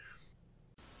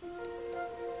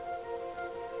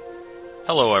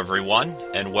Hello, everyone,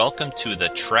 and welcome to the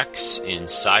Treks in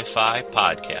Sci-Fi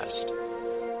podcast.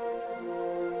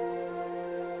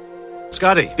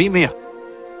 Scotty, beat me up.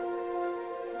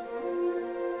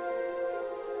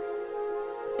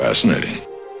 Fascinating.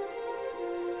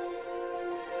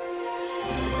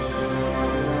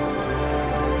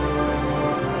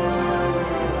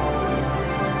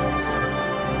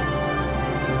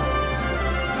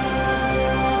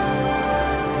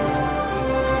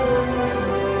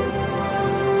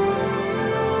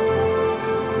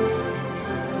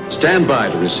 Stand by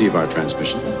to receive our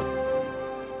transmission.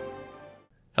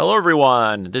 Hello,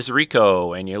 everyone. This is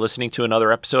Rico, and you're listening to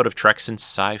another episode of Treks in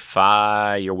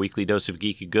Sci-Fi, your weekly dose of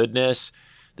geeky goodness.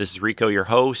 This is Rico, your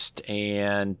host,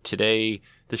 and today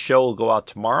the show will go out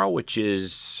tomorrow, which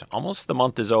is almost the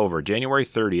month is over, January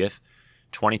 30th,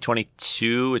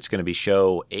 2022. It's going to be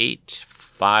show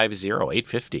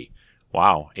 850.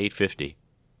 Wow, 850.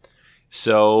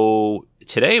 So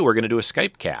today we're going to do a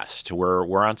Skype cast.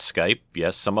 We're on Skype.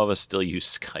 Yes, some of us still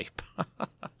use Skype.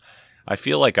 I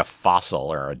feel like a fossil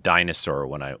or a dinosaur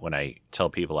when I tell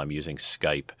people I'm using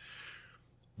Skype.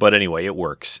 But anyway, it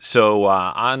works. So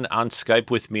on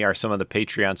Skype with me are some of the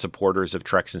Patreon supporters of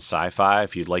Treks in Sci-Fi.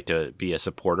 If you'd like to be a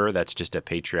supporter, that's just at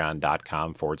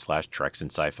patreon.com/Treks in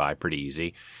Sci-Fi. Pretty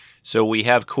easy. So we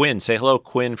have Quinn. Say hello,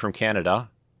 Quinn from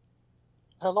Canada.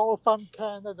 Hello from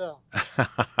Canada.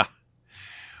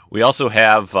 We also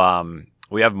have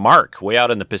Mark way out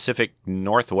in the Pacific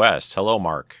Northwest. Hello,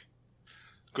 Mark.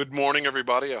 Good morning,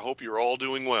 everybody. I hope you're all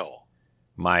doing well.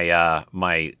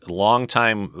 My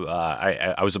longtime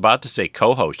I was about to say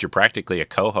co-host. You're practically a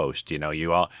co-host. You know,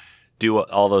 you all do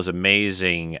all those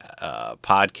amazing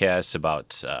podcasts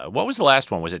about what was the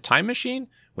last one? Was it Time Machine?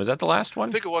 Was that the last one?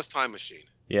 I think it was Time Machine.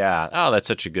 Yeah. Oh, that's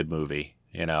such a good movie.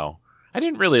 You know, I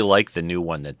didn't really like the new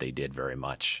one that they did very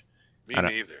much. Me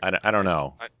neither. I don't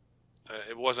know.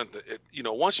 It wasn't,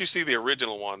 once you see the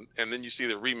original one and then you see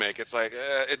the remake, it's like,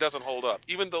 it doesn't hold up.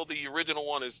 Even though the original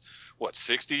one is,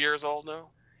 60 years old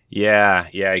now? Yeah,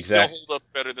 exactly. It still holds up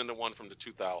better than the one from the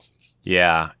 2000s.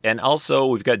 Yeah, and also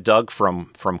we've got Doug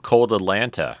from cold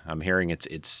Atlanta. I'm hearing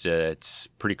it's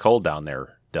pretty cold down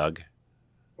there, Doug.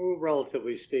 Oh,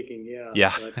 relatively speaking, yeah.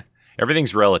 Yeah,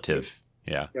 everything's relative.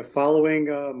 Yeah. Following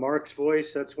Mark's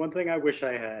voice, that's one thing I wish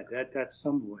I had. That's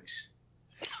some voice.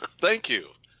 Thank you.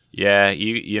 Yeah,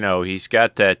 you know, he's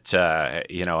got that,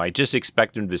 I just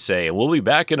expect him to say, we'll be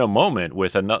back in a moment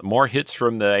with more hits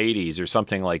from the 80s or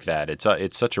something like that. It's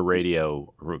such a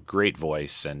great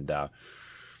voice. And I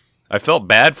felt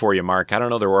bad for you, Mark. I don't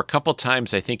know. There were a couple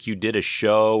times I think you did a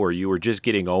show or you were just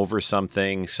getting over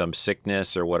something, some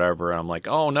sickness or whatever. And I'm like,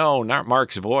 oh, no, not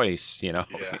Mark's voice. You know,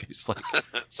 yeah. It's like,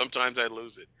 sometimes I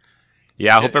lose it.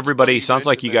 Yeah, I hope everybody sounds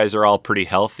like you guys are all pretty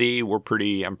healthy.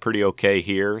 I'm pretty okay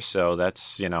here. So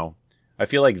that's, I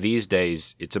feel like these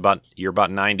days you're about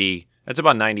 90, that's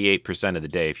about 98% of the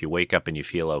day if you wake up and you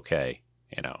feel okay,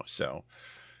 so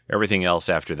everything else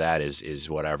after that is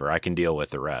whatever. I can deal with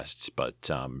the rest. But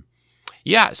so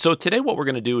today what we're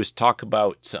going to do is talk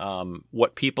about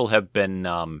what people have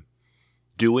been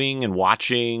doing and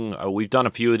watching. We've done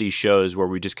a few of these shows where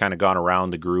we've just kind of gone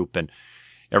around the group and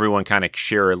everyone kind of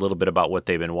share a little bit about what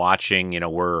they've been watching.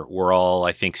 We're all,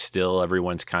 I think, still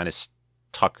everyone's kind of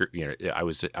tuckered. I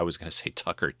was going to say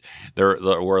tuckered. We're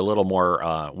a little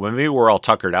more. Maybe we're all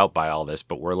tuckered out by all this,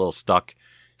 but we're a little stuck.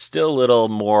 Still a little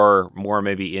more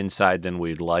maybe inside than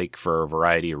we'd like for a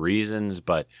variety of reasons,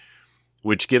 but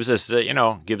which gives us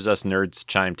nerds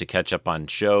time to catch up on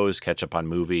shows, catch up on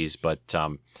movies, but.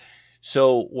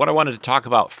 So what I wanted to talk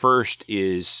about first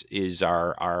is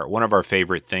our one of our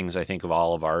favorite things, I think, of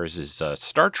all of ours is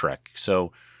Star Trek.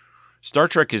 So Star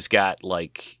Trek has got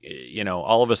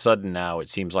all of a sudden now it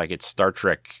seems like it's Star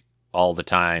Trek all the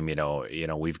time.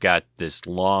 We've got this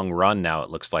long run now,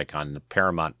 it looks like, on the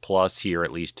Paramount Plus here,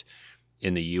 at least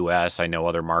in the U.S. I know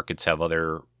other markets have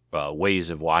other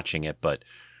ways of watching it, but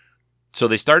so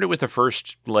they started with the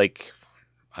first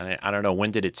I don't know,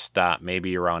 when did it stop?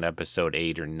 Maybe around episode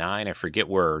 8 or 9. I forget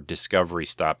where Discovery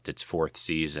stopped its 4th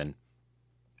season.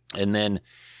 And then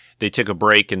they took a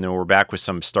break, and then we're back with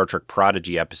some Star Trek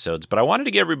Prodigy episodes. But I wanted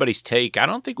to get everybody's take. I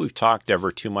don't think we've talked ever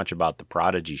too much about the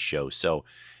Prodigy show, so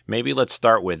maybe let's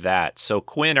start with that. So,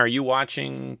 Quinn, are you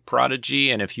watching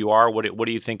Prodigy? And if you are, what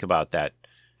do you think about that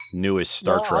newest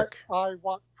Star Trek? I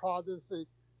watch Prodigy.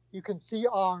 You can see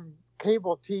on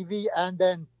cable TV, and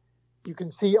then you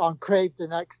can see on Crave the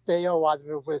next day or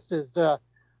whatever, which is the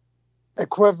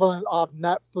equivalent of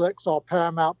Netflix or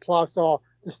Paramount Plus or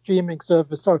the streaming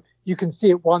service. So you can see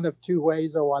it one of two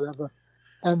ways or whatever.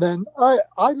 And then I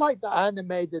like the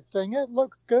animated thing. It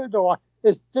looks good, or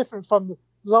it's different from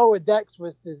Lower Decks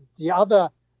was the other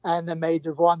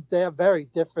animated one. They're very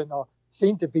different, or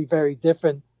seem to be very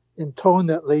different in tone,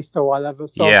 at least, or whatever.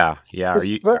 So yeah.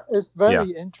 it's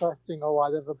very interesting, or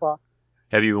whatever. But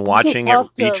have you been watching you it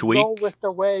just have each to week? Go with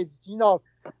the waves,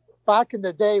 back in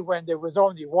the day when there was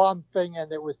only one thing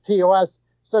and it was TOS,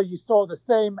 so you saw the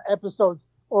same episodes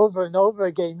over and over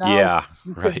again. Now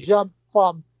you can jump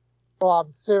from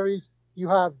series. You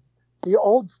have the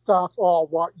old stuff, or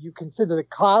what you consider the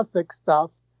classic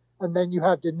stuff, and then you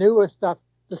have the newer stuff: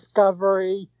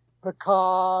 Discovery,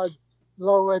 Picard,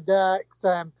 Lower Decks,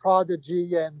 and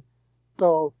Prodigy. And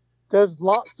so there's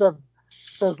lots of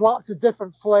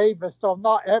different flavors. So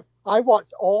I watch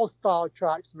all Star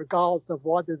Treks regardless of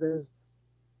what it is.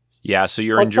 Yeah, so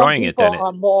you're enjoying it then.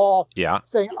 Are more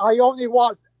saying, I only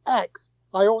watch X.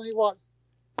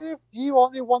 If you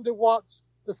only want to watch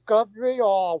Discovery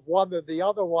or one of the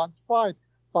other ones, fine.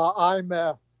 But I'm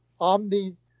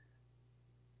the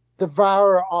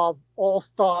devourer of all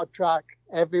Star Trek,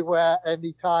 everywhere,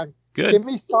 anytime. Good. Give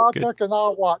me Star Trek and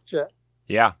I'll watch it.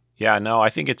 Yeah. No, I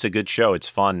think it's a good show. It's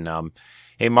fun.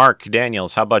 Hey, Mark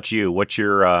Daniels, how about you? What's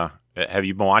your? Have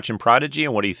you been watching Prodigy,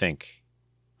 and what do you think?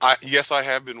 Yes, I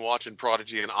have been watching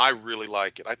Prodigy, and I really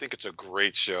like it. I think it's a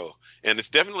great show, and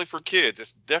it's definitely for kids.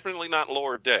 It's definitely not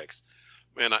Lower Decks,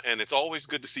 and it's always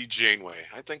good to see Janeway.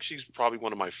 I think she's probably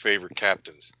one of my favorite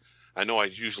captains. I know I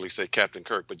usually say Captain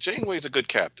Kirk, but Janeway's a good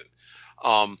captain.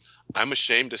 I'm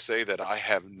ashamed to say that I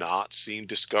have not seen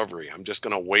Discovery. I'm just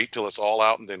going to wait till it's all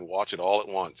out and then watch it all at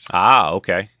once.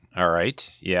 Okay. All right.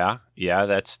 Yeah.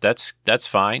 That's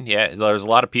fine. Yeah, there's a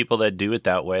lot of people that do it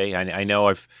that way. I know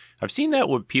I've seen that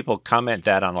when people comment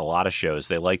that on a lot of shows.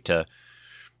 They like to,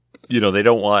 they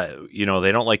don't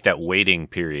like that waiting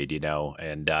period,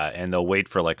 and they'll wait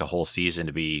for like a whole season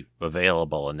to be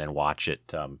available and then watch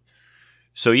it.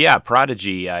 So yeah,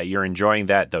 Prodigy, you're enjoying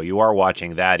that though. You are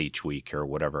watching that each week or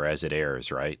whatever as it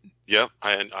airs, right? Yep,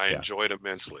 I enjoy it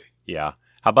immensely. Yeah.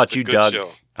 How about you, Doug? Show.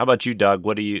 How about you, Doug?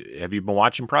 Have you been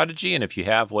watching Prodigy? And if you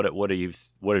have, what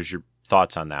is your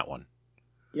thoughts on that one?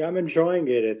 Yeah, I'm enjoying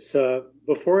it. It's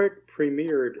before it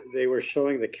premiered, they were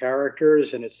showing the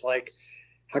characters, and it's like,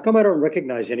 how come I don't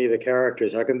recognize any of the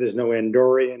characters? How come there's no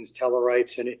Andorians,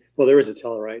 Tellarites? Well, there is a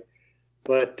Tellarite,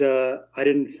 but I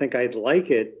didn't think I'd like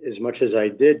it as much as I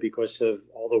did because of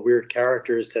all the weird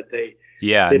characters that they.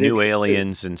 Yeah, new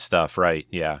aliens and stuff, right?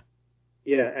 Yeah.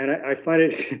 Yeah, and I find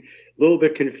it a little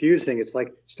bit confusing. It's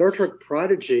like Star Trek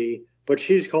Prodigy, but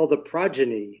she's called a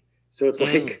progeny. So it's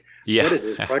like, what is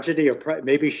this, progeny? Or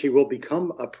maybe she will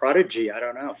become a prodigy. I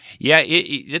don't know. Yeah,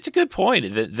 it's a good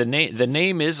point. The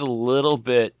name is a little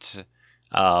bit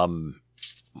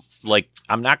like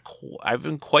I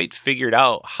haven't quite figured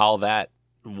out how that,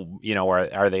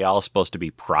 are they all supposed to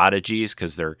be prodigies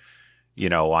because they're,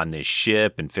 on this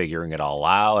ship and figuring it all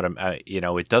out?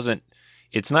 It doesn't.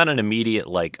 It's not an immediate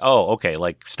like, oh, okay,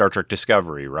 like Star Trek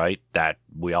Discovery, right? That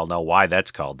we all know why that's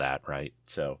called that, right?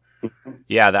 So,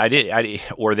 yeah,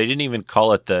 or they didn't even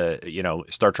call it the,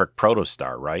 Star Trek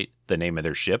Protostar, right? The name of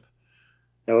their ship.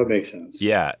 That would make sense.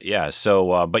 Yeah.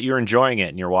 So, but you're enjoying it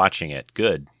and you're watching it.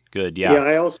 Good. Yeah. Yeah,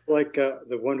 I also like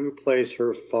the one who plays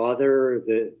her father,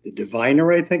 the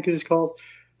Diviner, I think is called.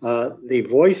 The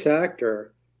voice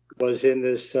actor was in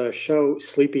this show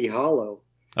Sleepy Hollow.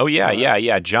 Oh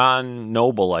yeah. John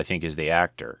Noble, I think, is the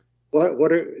actor.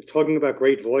 What are talking about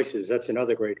great voices? That's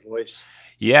another great voice.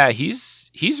 Yeah, he's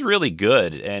really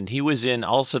good, and he was in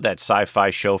also that sci-fi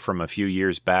show from a few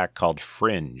years back called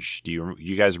Fringe. Do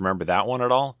you guys remember that one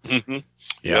at all? Mm-hmm.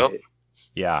 Yep.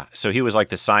 Yeah. So he was like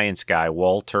the science guy.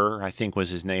 Walter, I think,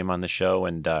 was his name on the show,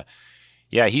 and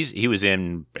he was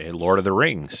in Lord of the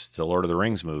Rings, the Lord of the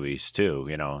Rings movies too.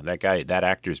 That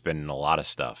actor's been in a lot of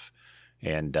stuff.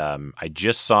 And I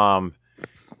just saw him.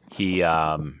 He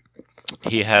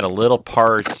had a little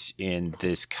part in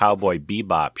this Cowboy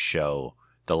Bebop show,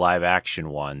 the live action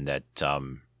one that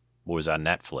was on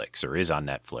Netflix or is on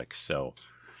Netflix. So,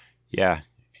 yeah,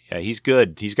 he's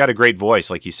good. He's got a great voice,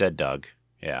 like you said, Doug.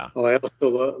 Yeah. Oh, I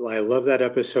love that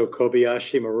episode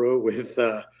Kobayashi Maru with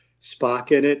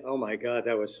Spock in it. Oh my God,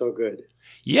 that was so good.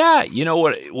 Yeah, you know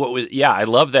what was? Yeah, I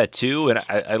love that too, and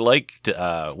I liked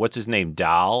what's his name,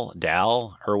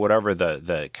 Dal or whatever,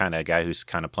 the kind of guy who's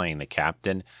kind of playing the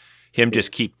captain. Him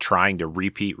just keep trying to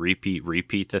repeat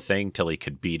the thing till he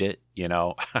could beat it.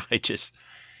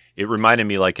 It reminded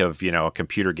me like of a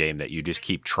computer game that you just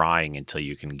keep trying until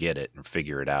you can get it and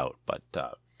figure it out. But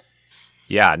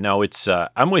yeah, no, it's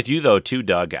I'm with you though too,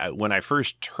 Doug. When I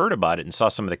first heard about it and saw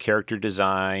some of the character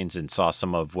designs and saw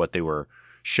some of what they were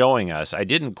showing us, I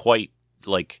didn't quite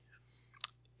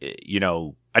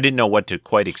I didn't know what to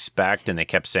quite expect, and they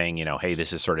kept saying, you know, hey,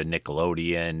 this is sort of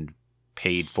Nickelodeon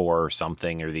paid for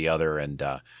something or the other, and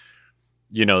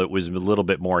you know, it was a little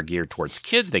bit more geared towards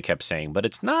kids, they kept saying, but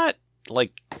it's not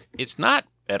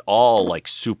at all like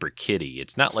super kiddie.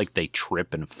 It's not like they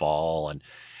trip and fall, and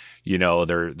you know,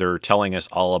 they're telling us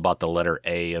all about the letter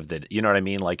A of the, you know what I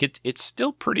mean? Like it's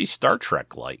still pretty Star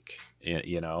Trek like,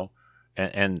 you know,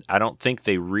 and I don't think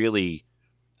they really,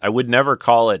 I would never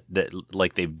call it that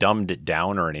like they've dumbed it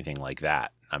down or anything like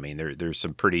that. I mean, there's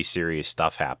some pretty serious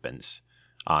stuff happens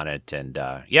on it, and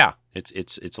yeah,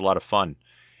 it's a lot of fun.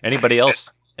 Anybody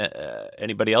else?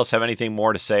 Anybody else have anything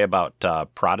more to say about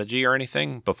Prodigy or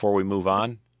anything before we move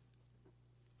on?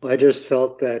 I just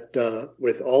felt that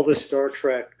with all the Star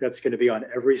Trek that's going to be on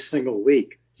every single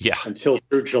week, yeah, until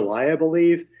through July, I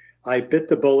believe, I bit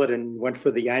the bullet and went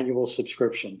for the annual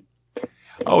subscription.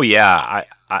 Oh yeah,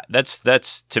 I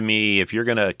that's to me. If you're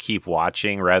gonna keep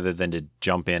watching rather than to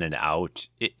jump in and out,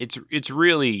 it's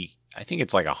really, I think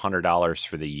it's like $100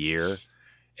 for the year,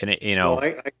 and it, you know. Well,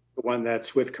 I the one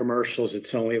that's with commercials.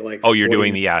 It's only like you're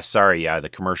doing the the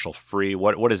commercial free.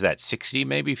 What is that? 60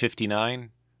 maybe 59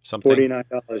 something.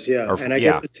 $49, yeah. And I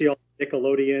get to see all the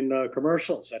Nickelodeon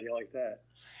commercials. How do you like that?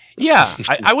 Yeah,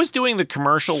 I was doing the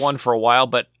commercial one for a while,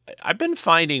 but I've been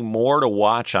finding more to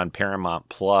watch on Paramount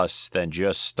Plus than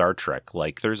just Star Trek.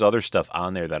 Like, there's other stuff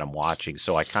on there that I'm watching,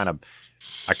 so I kind of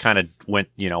went,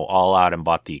 you know, all out and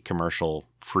bought the commercial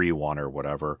free one or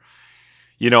whatever.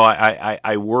 You know,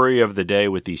 I worry of the day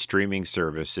with these streaming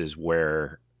services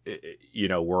where, you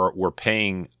know, we're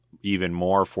paying even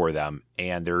more for them,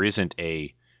 and there isn't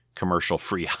a commercial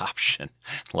free option.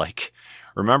 Like,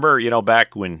 remember, you know,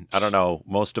 back when, I don't know,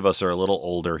 most of us are a little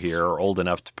older here, or old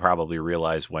enough to probably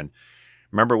realize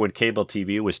remember when cable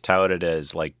TV was touted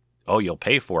as like, oh, you'll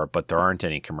pay for it, but there aren't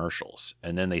any commercials.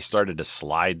 And then they started to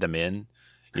slide them in,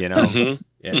 you know,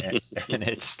 and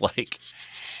it's like,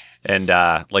 and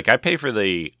like I pay for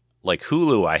the, like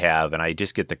Hulu I have, and I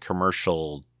just get the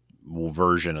commercial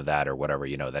version of that or whatever,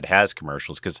 you know, that has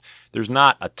commercials, because there's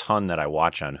not a ton that I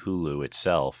watch on Hulu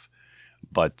itself.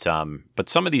 But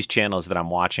some of these channels that I'm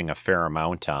watching a fair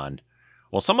amount on,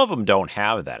 well, some of them don't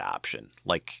have that option.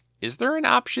 Like, is there an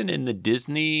option in the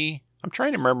Disney? I'm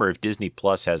trying to remember if Disney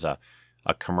Plus has a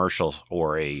commercial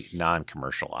or a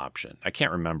non-commercial option. I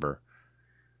can't remember.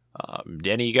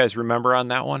 Do any of you guys remember on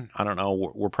that one? I don't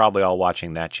know. We're probably all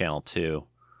watching that channel too.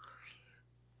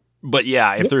 But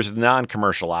yeah, if there's a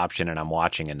non-commercial option and I'm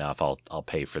watching enough, I'll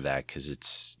pay for that, because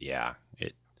it's, yeah,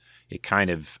 it kind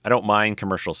of, I don't mind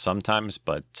commercials sometimes,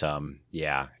 but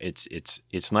yeah,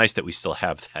 it's nice that we still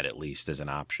have that at least as an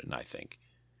option, I think.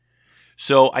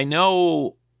 So I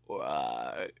know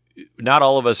not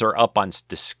all of us are up on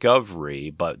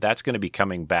Discovery, but that's going to be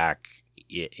coming back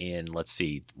in, let's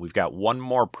see, we've got one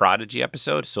more Prodigy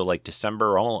episode. So like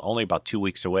December, only about 2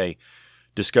 weeks away,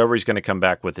 Discovery's going to come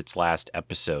back with its last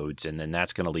episodes, and then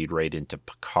that's going to lead right into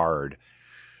Picard.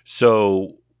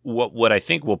 So what I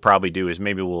think we'll probably do is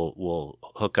maybe we'll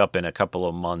hook up in a couple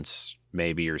of months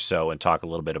maybe or so and talk a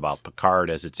little bit about Picard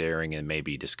as it's airing, and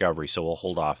maybe Discovery. So we'll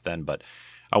hold off then. But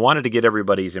I wanted to get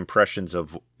everybody's impressions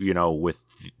of, you know, with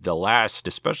the last,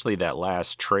 especially that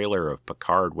last trailer of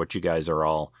Picard, what you guys are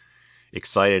all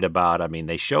excited about. I mean,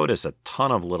 they showed us a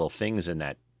ton of little things in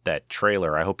that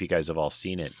trailer. I hope you guys have all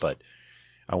seen it, but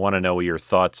I want to know your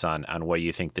thoughts on what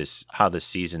you think how this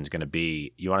season's going to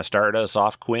be. You want to start us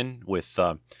off, Quinn, with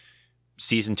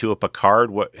season 2 of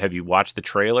Picard? What have you watched the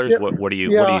trailers? Yeah, what do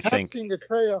you I think? have seen the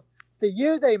trailer. The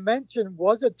year they mentioned,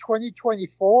 was it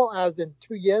 2024, as in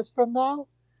 2 years from now?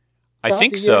 I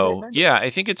think so. Yeah, I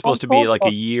think it's supposed to be like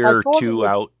a year or two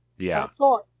out. Yeah, I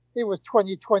thought it was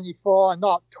 2024 and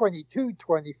not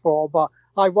 22-24, but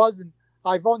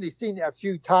I've only seen it a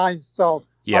few times, so.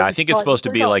 Yeah, I think it's supposed to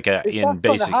be like in basic. It's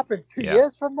going to happen 2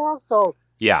 years from now, so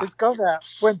yeah, it's going to,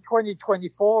 when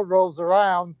 2024 rolls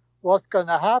around, what's going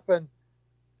to happen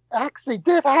actually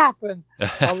did happen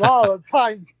a lot of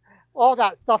times. All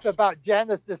that stuff about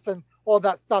Genesis and all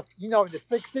that stuff, you know, in the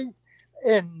 60s,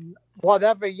 in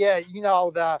whatever year, you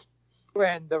know,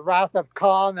 when the Wrath of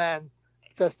Khan and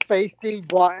the Space Team,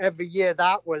 whatever year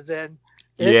that was in.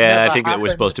 Yeah, I think it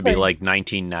was supposed to be like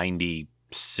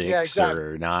 1996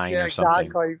 or 9 or something.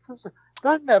 Exactly.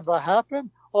 That never happened.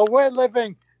 Or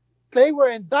they were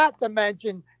in that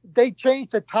dimension. They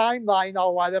changed the timeline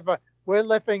or whatever. We're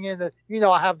living in they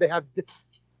have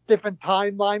different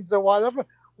timelines or whatever.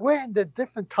 We're in the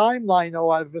different timeline or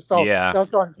whatever. So yeah.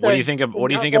 That's what I'm saying. What do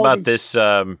you think about this?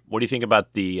 What do you think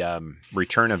about the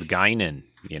return of Guinan?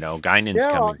 You know, Guinan's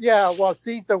coming. Yeah, well,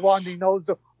 he's the one who knows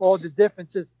all the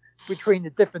differences between the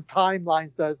different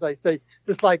timelines, as I say.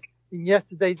 Just like in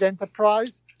yesterday's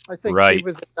Enterprise. I think she Right.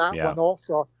 was in that Yeah. one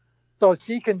also. So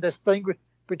she can distinguish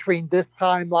between this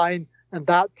timeline and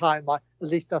that timeline. At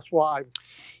least that's what I.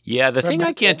 Yeah, the thing I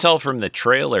Remember- can't tell from the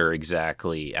trailer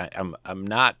exactly, I'm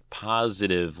not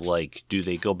positive. Like, do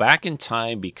they go back in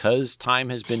time because time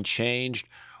has been changed,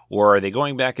 or are they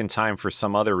going back in time for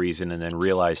some other reason and then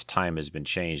realize time has been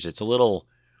changed? It's a little.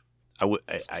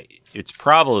 It's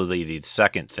probably the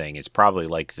second thing. It's probably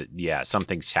like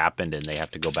something's happened and they have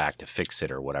to go back to fix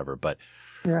it or whatever. But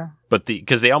Yeah.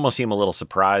 because they almost seem a little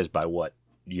surprised by what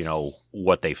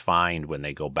they find when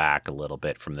they go back a little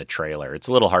bit from the trailer. It's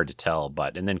a little hard to tell,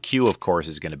 and then Q, of course,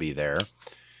 is going to be there.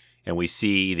 And we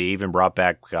see they even brought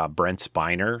back Brent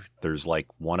Spiner. There's like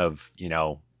one of,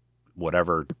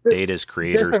 whatever Data's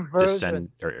creators, Different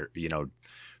version.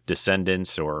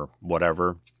 descendants or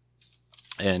whatever.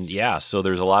 And yeah, so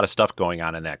there's a lot of stuff going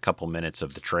on in that couple minutes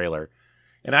of the trailer.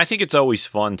 And I think it's always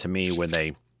fun to me when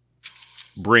they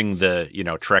bring the,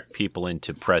 Trek people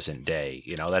into present day.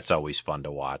 That's always fun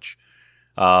to watch.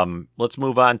 Let's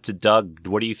move on to Doug.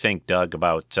 What do you think, Doug,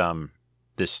 about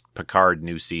this Picard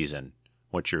new season?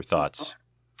 What's your thoughts?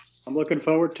 I'm looking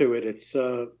forward to it. It's,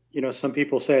 some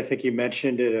people say, I think you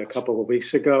mentioned it a couple of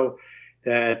weeks ago,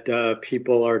 that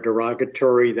people are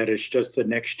derogatory, that it's just a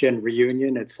next-gen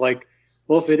reunion. It's like,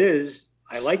 well, if it is,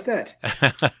 I like that.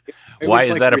 Why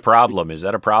is that a problem? Is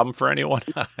that a problem for anyone?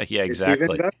 Yeah, It's even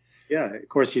exactly. better. Yeah, of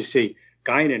course, you see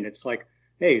Guinan. It's like,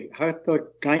 hey, I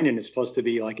thought Guinan is supposed to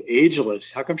be like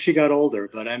ageless. How come she got older?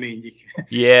 But I mean,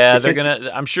 Yeah,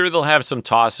 I'm sure they'll have some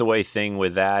toss away thing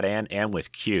with that and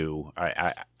with Q.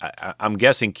 I'm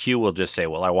guessing Q will just say,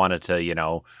 well, I wanted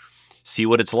to, see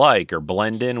what it's like or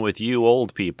blend in with you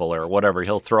old people or whatever.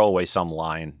 He'll throw away some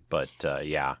line. But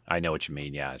yeah, I know what you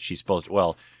mean. Yeah, she's supposed to,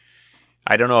 well,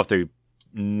 I don't know if they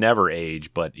never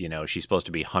age, but, she's supposed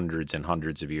to be hundreds and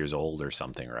hundreds of years old or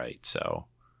something, right? So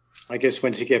I guess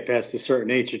once you get past a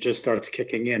certain age, it just starts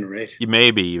kicking in, right?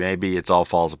 maybe it all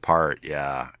falls apart.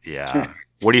 Yeah.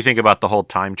 What do you think about the whole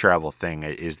time travel thing?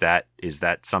 Is that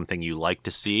something you like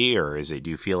to see, or do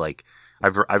you feel like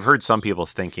I've heard some people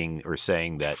thinking or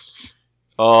saying that,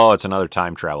 oh, it's another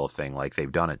time travel thing, like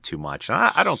they've done it too much. And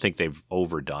I don't think they've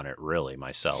overdone it really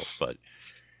myself, but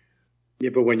Yeah,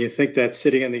 but when you think that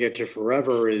Sitting on the Edge of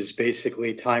Forever is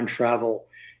basically time travel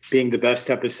being the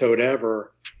best episode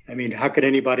ever, I mean, how could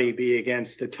anybody be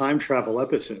against a time travel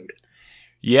episode?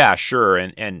 yeah, sure.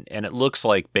 And it looks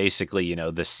like basically,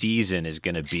 the season is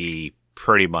going to be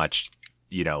pretty much,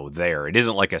 there. It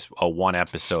isn't like a one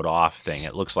episode off thing.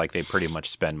 It looks like they pretty much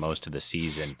spend most of the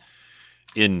season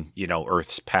in,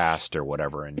 Earth's past or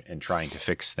whatever and trying to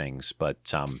fix things.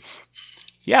 But,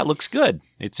 yeah, it looks good.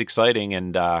 It's exciting.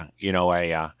 And,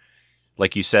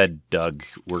 like you said, Doug,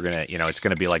 we're going to, it's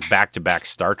going to be like back-to-back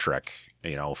Star Trek,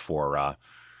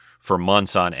 for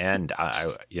months on end.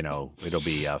 It'll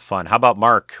be fun. How about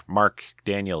Mark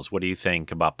Daniels? What do you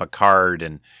think about Picard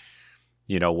and,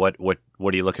 what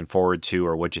are you looking forward to,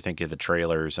 or what'd you think of the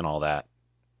trailers and all that?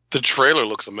 The trailer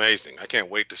looks amazing. I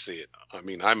can't wait to see it. I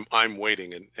mean, I'm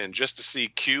waiting, and just to see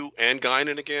Q and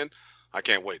Guinan again, I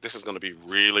can't wait. This is going to be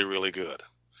really, really good.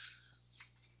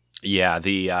 Yeah,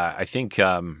 I think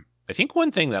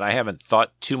one thing that I haven't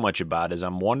thought too much about is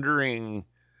I'm wondering.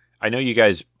 I know you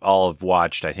guys all have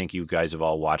watched. I think you guys have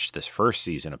all watched this first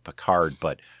season of Picard,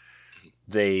 but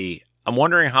I'm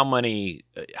wondering how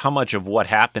much of what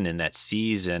happened in that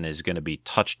season is going to be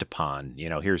touched upon.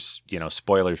 Here's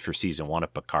spoilers for season 1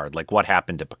 of Picard, like what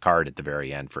happened to Picard at the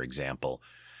very end, for example.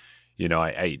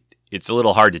 It's a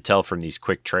little hard to tell from these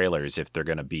quick trailers if they're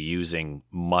going to be using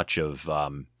much of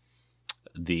what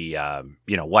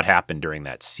happened during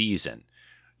that season.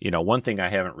 One thing I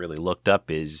haven't really looked up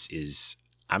is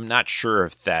I'm not sure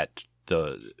if that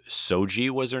the Soji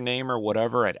was her name or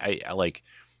whatever. I like,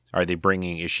 are they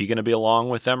bringing? Is she going to be along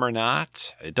with them or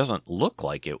not? It doesn't look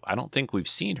like it. I don't think we've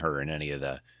seen her in any of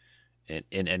the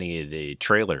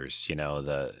trailers.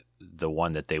 The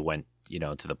one that they went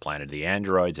to the planet of the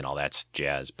androids and all that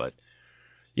jazz. But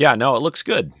yeah, no, it looks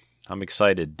good. I'm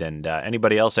excited. And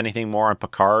anybody else? Anything more on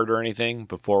Picard or anything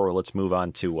before? Let's move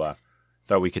on to.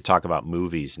 Thought we could talk about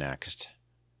movies next.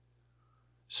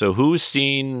 So who's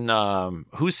seen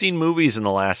movies in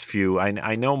the last few?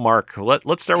 I know Mark.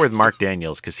 Let's start with Mark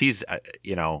Daniels because he's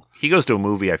he goes to a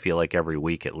movie I feel like every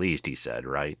week at least. He said,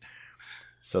 right?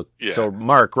 So Yeah. So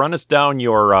Mark, run us down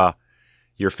your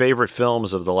favorite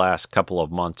films of the last couple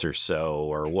of months or so,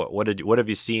 or what have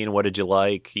you seen? What did you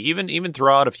like? Even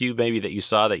throw out a few maybe that you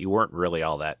saw that you weren't really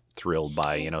all that thrilled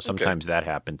by. Sometimes that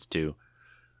happens too.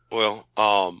 Well,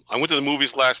 I went to the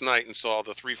movies last night and saw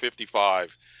the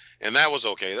 355, and that was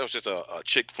okay. That was just a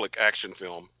chick flick action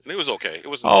film, and it was okay. It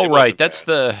was. Oh, It right. wasn't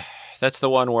bad. That's the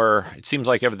one where it seems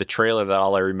like over the trailer that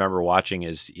all I remember watching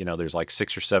is, there's like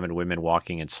 6 or 7 women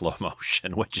walking in slow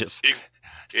motion, which is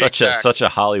Exactly. such a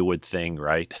Hollywood thing,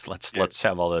 right? Yeah. Let's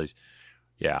have all those.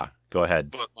 Yeah, go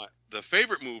ahead. But the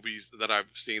favorite movies that I've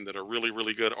seen that are really,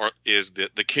 really good is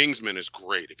the Kingsman is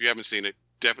great. If you haven't seen it,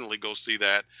 definitely go see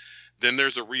that. Then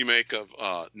there's a remake of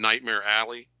Nightmare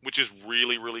Alley, which is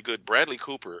really, really good. Bradley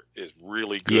Cooper is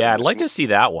really good. Yeah, in I'd this like movie. to see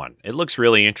that one. It looks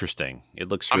really interesting. It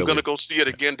looks I'm really. gonna go see it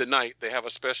again tonight. They have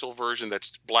a special version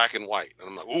that's black and white, and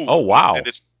I'm like, ooh, Oh, wow. and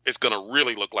it's gonna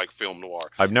really look like film noir.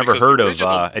 I've never Because the heard of. original-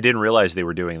 I didn't realize they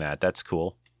were doing that. That's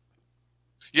cool.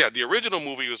 Yeah, the original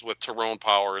movie was with Tyrone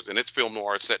Powers, and it's film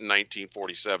noir. It's set in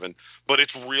 1947, but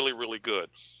it's really, really good.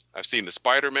 I've seen the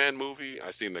Spider-Man movie.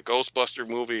 I've seen the Ghostbuster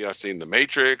movie. I've seen The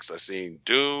Matrix. I've seen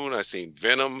Dune. I've seen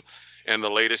Venom, and the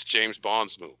latest James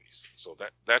Bond's movies. So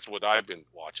that's what I've been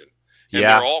watching. And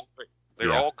Yeah. they're all great. They're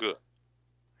Yeah. all good.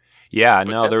 Yeah,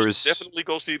 But no, there definitely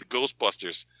go see the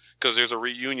Ghostbusters because there's a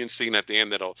reunion scene at the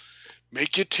end that'll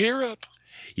make you tear up.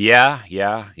 Yeah,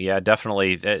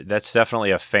 definitely. That's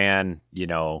definitely a fan.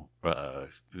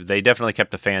 They definitely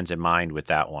kept the fans in mind with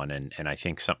that one, and I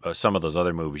think some of those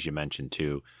other movies you mentioned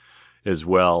too, as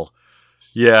well.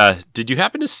 Yeah. Did you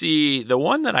happen to see the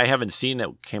one that I haven't seen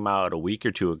that came out a week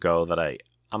or two ago that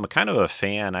I'm a kind of a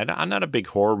fan. I'm not a big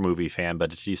horror movie fan, but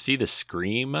did you see the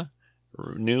Scream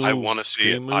new I want to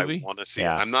see it. Scream movie? I want to see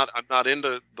Yeah. it. I'm not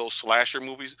into those slasher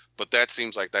movies, but that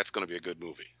seems like that's going to be a good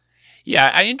movie.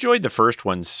 Yeah, I enjoyed the first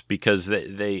ones because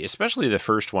they especially the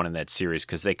first one in that series,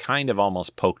 because they kind of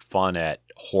almost poked fun at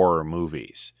horror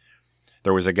movies.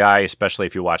 There was a guy, especially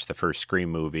if you watch the first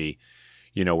Scream movie,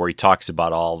 where he talks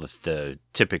about all the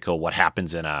typical what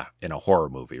happens in a horror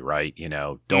movie, right?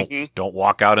 Don't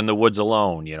walk out in the woods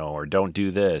alone, or don't do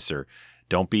this, or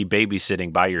don't be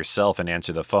babysitting by yourself and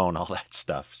answer the phone, all that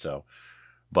stuff. So,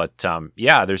 but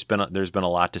yeah, there's been a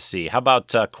lot to see. How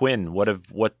about Quinn? What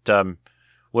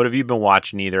have you been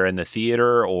watching either in the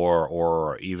theater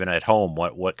or even at home?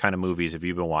 What kind of movies have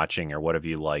you been watching, or what have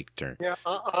you liked? Or Yeah,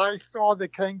 I saw the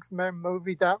Kingsman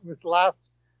movie. That was the last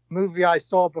movie I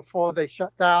saw before they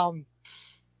shut down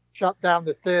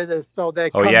the theaters. So they.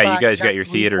 oh come yeah, you back guys got next your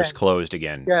theaters weekend. closed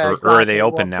again, Yeah, or are they exactly.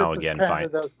 open Well, now this is again?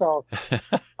 Canada, Fine. So,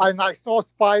 and I saw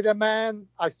Spider-Man.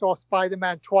 I saw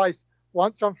Spider-Man twice.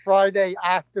 Once on Friday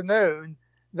afternoon,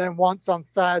 then once on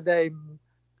Saturday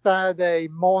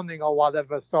morning or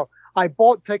whatever. So I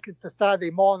bought tickets to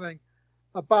Saturday morning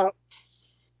about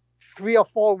 3 or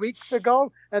 4 weeks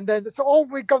ago, and then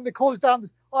we're going to close down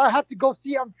this. I have to go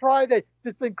see it on Friday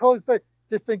just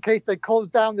in case they close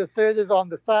down the theaters on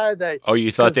the Saturday. Oh,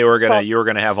 you thought you were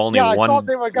gonna have only I one thought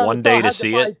they were gonna, one so I day had to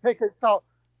see buy it? Tickets,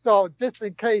 so just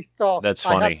in case. So That's I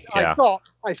funny. Yeah.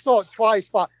 I saw it twice,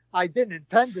 but I didn't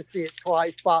intend to see it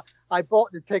twice. But I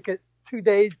bought the tickets 2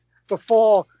 days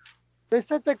before. They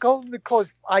said they're going to close.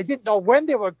 I didn't know when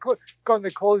they were going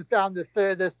to close down the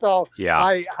theater, so Yeah.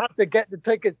 I had to get the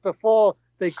tickets before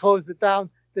they closed it down.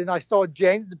 Then I saw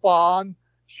James Bond,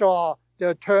 saw The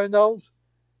Eternals,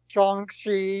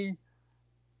 Shang-Chi,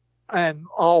 and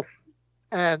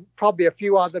probably a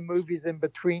few other movies in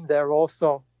between there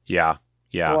also. Yeah.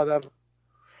 Whatever.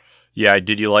 Yeah.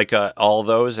 Did you like all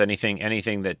those? Anything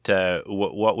that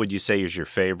what would you say is your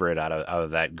favorite out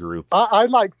of that group? I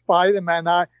like Spider-Man.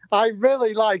 I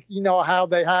really like, how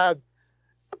they had.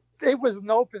 It was an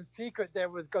open secret there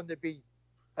was going to be,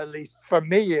 at least for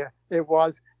me,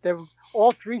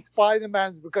 all 3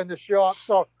 Spider-Mans were going to show up.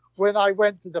 So when I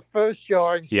went to the first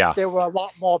showing, Yeah. there were a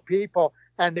lot more people,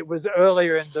 and it was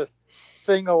earlier in the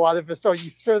thing or whatever. So you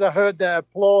sort of heard the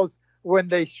applause when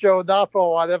they showed up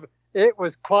or whatever. It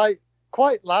was quite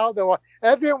loud.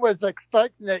 Everyone was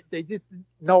expecting it. They just didn't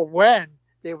know when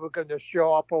they were going to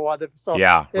show up or whatever. So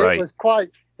Yeah, right. It was quite.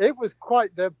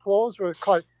 The applause was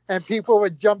quite, and people were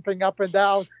jumping up and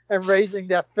down and raising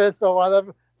their fists or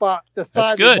whatever. But the That's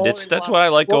Saturday good. morning That's one- why I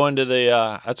like well, going to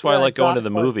the. That's why I Yeah, like going to the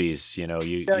exactly. movies. You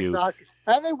Exactly.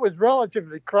 And it was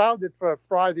relatively crowded for a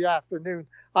Friday afternoon.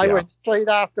 I Yeah. went straight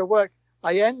after work.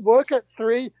 I end work at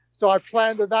 3, so I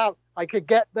planned it out. I could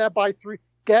get there by 3.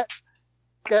 Get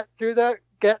there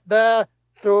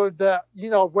through the,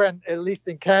 when at least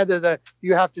in Canada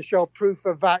you have to show proof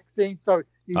of vaccine. So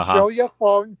you show your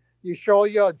phone, you show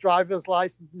your driver's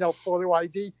license, photo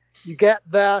ID. You get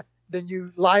there, then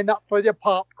you line up for your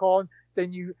popcorn,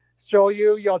 then you show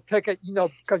your ticket,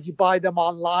 because you buy them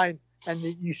online, and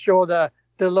then you show the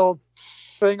little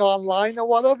thing online or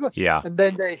whatever. Yeah. And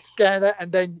then they scan it,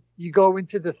 and then you go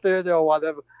into the theater or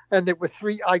whatever. And it was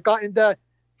 3. I got in there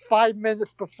 5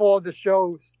 minutes before the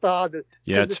show started.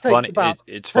 Yeah, 'Cause it's it takes funny. about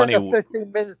It's 10 funny. or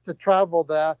 15 minutes to travel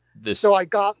there. So I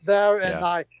got there and Yeah.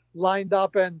 I lined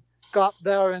up and got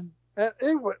there, and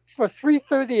it was for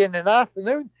 3:30 in the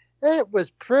afternoon. It was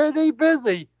pretty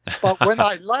busy, but when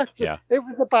I left, Yeah. it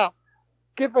was about,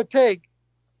 give or take,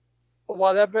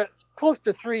 whatever, close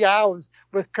to 3 hours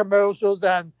with commercials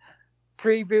and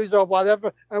previews or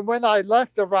whatever. And when I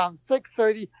left around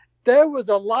 6:30, there was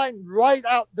a line right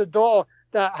out the door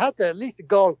that had to at least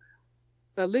go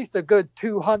at least a good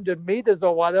 200 meters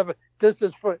or whatever. This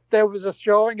is for, there was a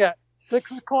showing at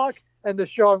 6 o'clock, and the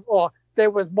showing, or there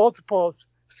was multiple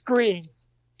screens.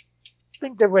 I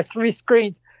think there were 3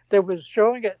 screens. There was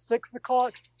showing at 6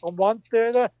 o'clock on one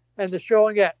theater, and the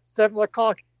showing at 7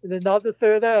 o'clock in another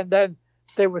theater, and then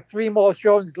there were 3 more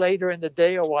showings later in the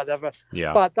day or whatever.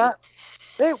 Yeah. But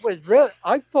it was really,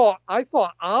 I thought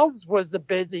ours was the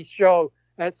busy show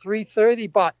at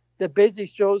 3:30, but the busy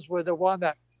shows were the one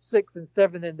at 6 and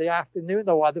 7 in the afternoon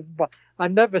or whatever. But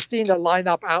I've never seen a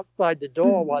lineup outside the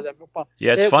door or whatever. But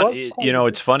Yeah, it's it fun. was quite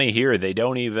It's funny here. They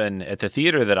don't even, at the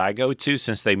theater that I go to,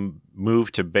 since they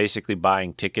moved to basically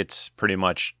buying tickets pretty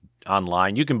much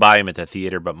online. You can buy them at the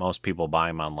theater, but most people buy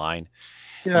them online.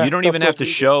 yeah, You don't even have to that's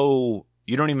what show.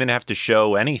 You don't even have to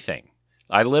show anything.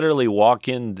 I literally walk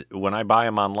in when I buy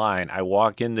them online. I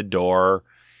walk in the door.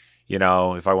 You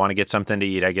know, if I want to get something to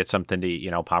eat, I get something to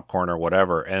eat, popcorn or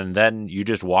whatever. And then you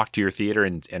just walk to your theater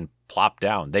and plop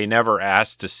down. They never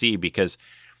ask to see, because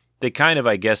they kind of,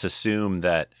 I guess, assume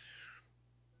that,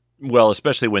 well,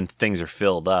 especially when things are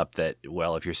filled up, that,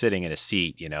 well, if you're sitting in a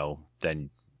seat, then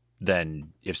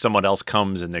if someone else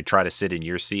comes and they try to sit in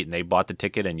your seat and they bought the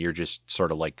ticket and you're just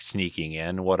sort of like sneaking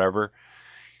in, whatever.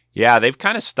 Yeah, they've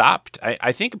kind of stopped.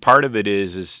 I think part of it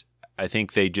is I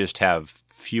think they just have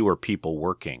fewer people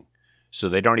working. So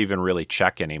they don't even really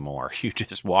check anymore. You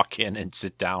just walk in and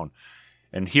sit down.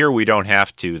 And here we don't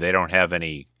have to. They don't have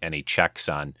any checks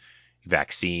on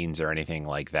vaccines or anything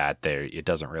like that. It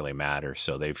doesn't really matter.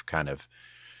 So they've kind of,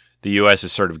 the U.S.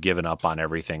 has sort of given up on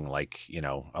everything,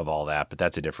 of all that. But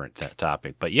that's a different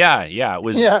topic. But yeah, it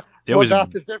was. Yeah, It was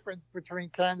that's the difference between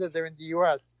Canada and the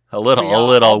U.S. a little. We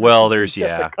are Well, obviously there's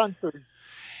different countries.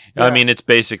 I Yeah. mean, it's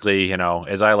basically,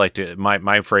 as I like to,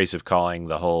 my phrase of calling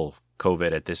the whole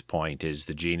COVID at this point is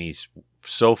the genie's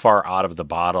so far out of the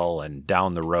bottle and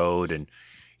down the road, and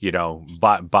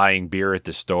buying beer at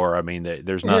the store. I mean,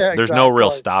 there's no real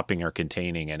exactly. stopping or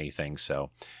containing anything. So,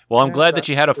 well, I'm glad that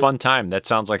you had a fun time. That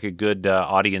sounds like a good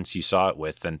audience you saw it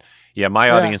with, and yeah,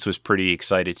 my audience was pretty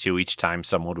excited too. Each time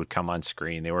someone would come on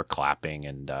screen, they were clapping.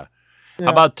 And how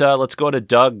about let's go to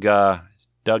Doug?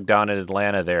 Doug down in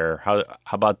Atlanta there. How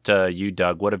about you,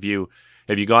 Doug? What have you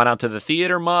gone out to the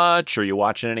theater much? Are you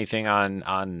watching anything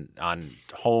on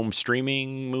home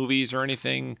streaming movies or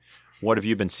anything? What have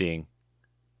you been seeing?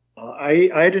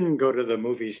 I didn't go to the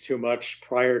movies too much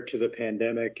prior to the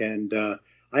pandemic, and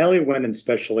I only went in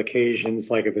special occasions,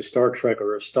 like if a Star Trek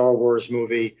or a Star Wars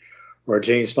movie or a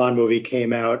James Bond movie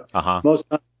came out. Most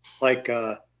times,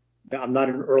 I'm not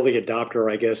an early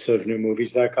adopter, I guess, of new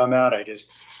movies that come out. I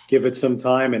just give it some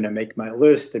time and I make my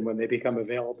list, and when they become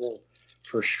available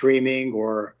for streaming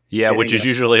or which is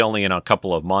usually only in a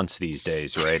couple of months these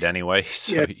days, right? Anyway,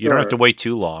 so you don't have to wait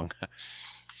too long.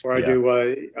 Or I do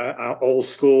old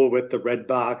school with the red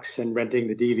box and renting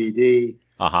the DVD.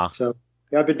 So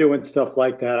I've been doing stuff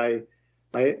like that.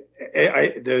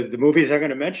 The movies I'm going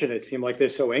to mention, it seem like they're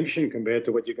so ancient compared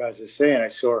to what you guys are saying. I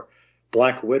saw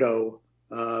Black Widow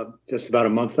just about a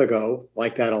month ago.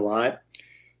 Like that a lot.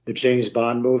 The James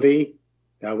Bond movie,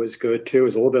 that was good too. It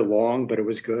was a little bit long, but it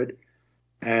was good.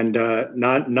 And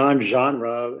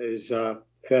non-genre is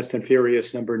Fast and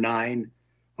Furious #9.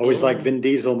 Always like Vin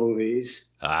Diesel movies.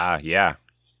 Yeah.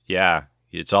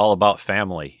 It's all about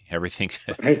family. Everything.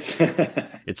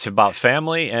 It's about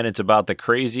family, and it's about the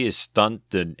craziest stunt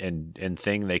and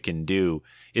thing they can do.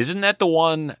 Isn't that the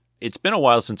one? It's been a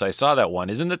while since I saw that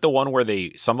one. Isn't it the one where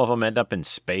some of them end up in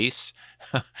space,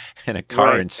 in a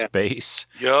car in space?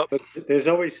 Yep. But there's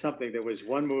always something. There was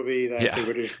one movie that they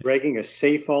were just dragging a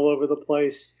safe all over the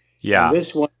place. Yeah. And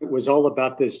this one was all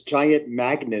about this giant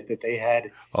magnet that they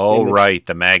had. Oh, right.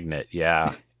 The magnet.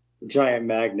 Yeah. Giant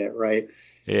magnet, right?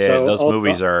 Yeah. So, those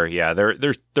movies are,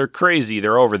 they're crazy.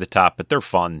 They're over the top, but they're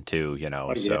fun too,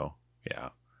 so, yeah.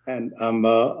 And I'm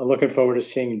looking forward to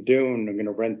seeing Dune. I'm going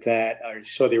to rent that. I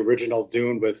saw the original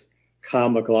Dune with Kyle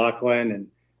MacLachlan, and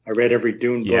I read every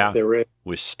Dune book there is.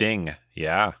 With Sting.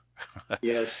 Yeah.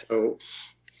 Yes. So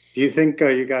do you think,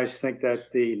 you guys think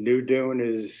that the new Dune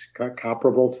is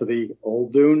comparable to the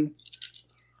old Dune?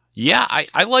 Yeah,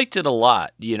 I liked it a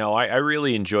lot. You know, I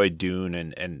really enjoyed Dune,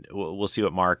 and we'll see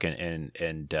what Mark and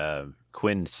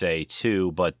Quinn say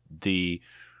too. But the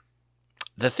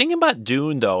thing about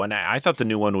Dune, though, and I thought the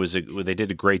new one they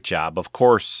did a great job. Of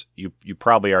course, you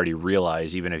probably already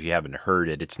realize, even if you haven't heard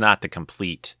it, it's not the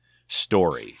complete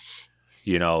story.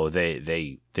 You know,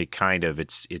 they kind of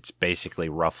it's basically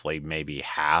roughly maybe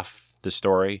half the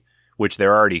story, which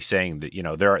they're already saying that, you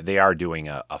know, they are doing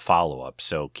a follow-up.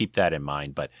 So keep that in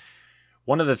mind. But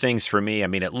one of the things for me, I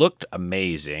mean, it looked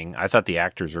amazing. I thought the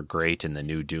actors were great in the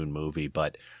new Dune movie,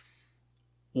 but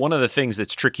one of the things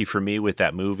that's tricky for me with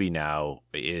that movie now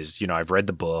is, you know, I've read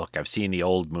the book, I've seen the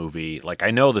old movie, like I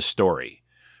know the story.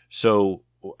 So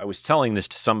I was telling this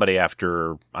to somebody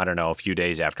after, I don't know, a few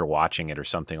days after watching it or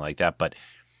something like that, but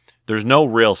there's no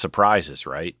real surprises,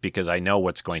 right? Because I know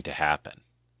what's going to happen.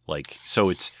 Like, so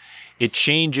it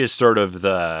changes sort of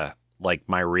the, like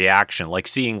my reaction, like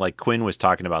seeing, like Quinn was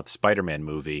talking about the Spider-Man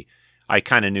movie. I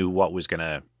kind of knew what was going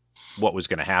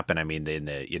to happen. I mean,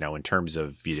 you know, in terms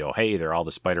of, you know, hey, all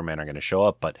the Spider-Man are going to show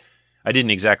up, but I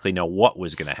didn't exactly know what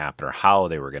was going to happen or how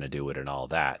they were going to do it and all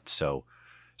that. So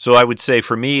I would say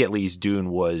for me, at least, Dune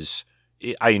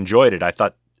I enjoyed it. I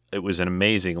thought it was an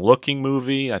amazing looking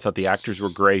movie. I thought the actors were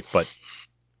great, but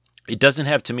it doesn't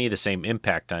have, to me, the same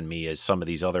impact on me as some of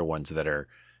these other ones that are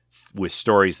with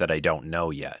stories that I don't know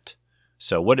yet.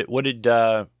 So what did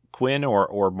Quinn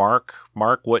or Mark,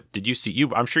 what did you see?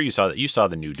 I'm sure you saw that. You saw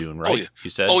the new Dune, right? Oh, yeah. You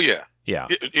said? Oh, yeah. Yeah.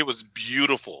 It was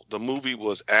beautiful. The movie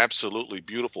was absolutely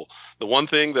beautiful. The one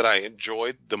thing that I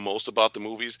enjoyed the most about the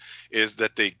movies is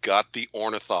that they got the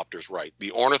ornithopters right.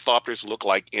 The ornithopters look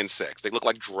like insects. They look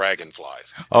like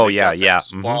dragonflies. Oh, They yeah, got that yeah.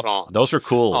 spot on. Those are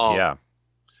cool. Yeah.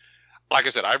 Like I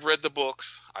said, I've read the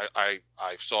books. I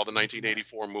saw the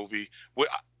 1984 movie.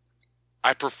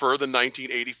 I prefer the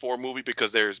 1984 movie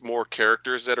because there's more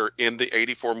characters that are in the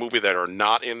 84 movie that are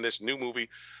not in this new movie.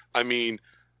 I mean,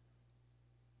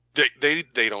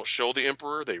 they don't show the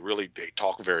Emperor. They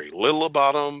talk very little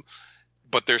about him,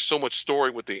 but there's so much story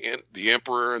with the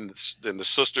Emperor and the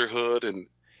Sisterhood and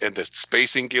the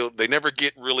Spacing Guild. They never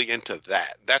get really into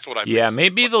that. That's what I mean. Yeah,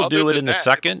 maybe they'll do it in the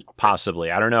second,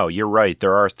 possibly. I don't know. You're right.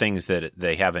 There are things that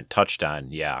they haven't touched on.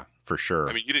 Yeah, for sure.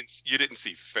 I mean, you didn't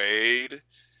see Fade.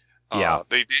 Yeah.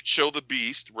 They did show the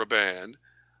Beast, Raban,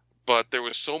 but there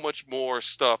was so much more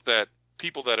stuff that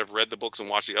people that have read the books and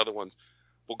watched the other ones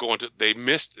will go into. They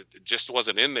missed it. It just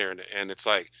wasn't in there. And it's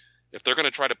like, if they're going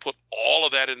to try to put all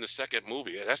of that in the second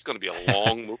movie, that's going to be a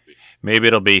long movie. Maybe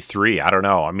it'll be 3. I don't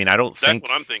know. I mean, I don't think. That's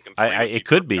what I'm thinking. It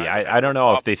could be. I don't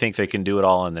know if they think they can do it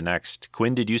all in the next.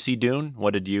 Quinn, did you see Dune?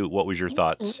 What was your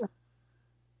thoughts?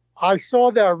 I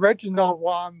saw the original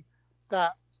one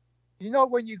that, you know,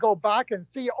 when you go back and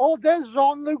see, there's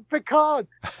Jean-Luc Picard.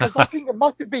 Because I think it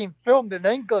must have been filmed in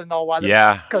England or whatever.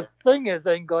 Yeah. Because Thing is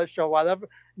English or whatever.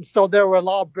 And so there were a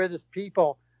lot of British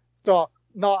people. So,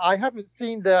 no, I haven't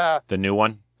seen the new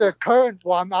one. The current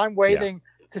one. I'm waiting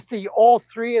to see all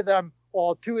 3 of them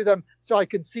or 2 of them so I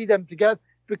can see them together.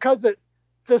 Because it's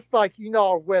just like, you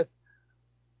know, with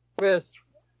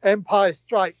Empire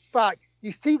Strikes Back,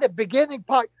 you see the beginning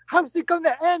part. How's it going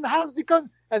to end? How's it going?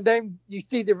 And then you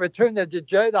see the Return of the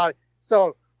Jedi.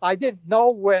 So I didn't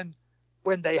know when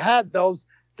they had those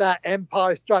that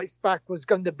Empire Strikes Back was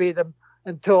going to be them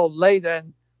until later,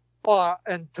 or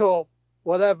until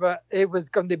whatever it was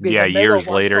going to be. Yeah, years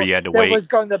later, so you had to wait. There was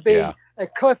going to be a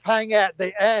cliffhanger at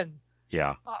the end.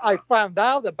 Yeah, I found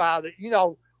out about it. You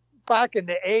know, back in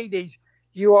the 80s,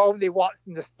 you were only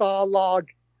watching the Starlog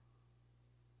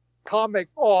comic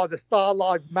or the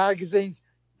Starlog magazines.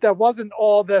 There wasn't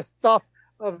all this stuff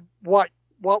of what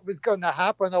was going to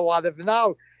happen or whatever.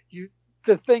 Now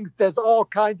there's all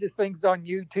kinds of things on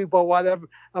YouTube or whatever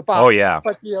about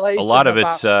speculation. A lot of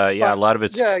it's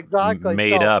exactly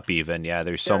made up even. Yeah,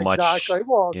 there's so much info.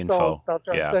 So that's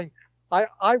what I'm saying.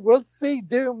 I will see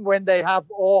Doom when they have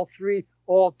all 2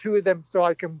 of them, so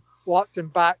I can watch them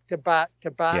back to back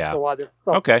or whatever.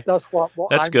 So okay, that's what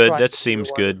that's I'm good. That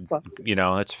seems good. You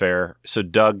know, that's fair. So,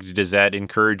 Doug, does that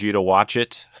encourage you to watch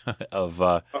it? I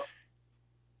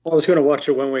was going to watch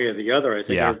it one way or the other. I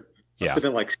think there must have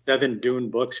been like 7 Dune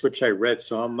books, which I read.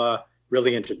 So I'm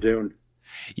really into Dune.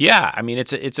 Yeah, I mean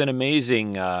it's an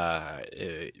amazing.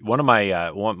 One of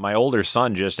my older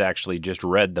son just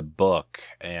read the book,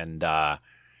 and I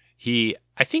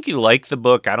think he liked the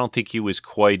book. I don't think he was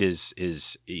quite as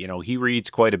you know, he reads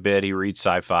quite a bit. He reads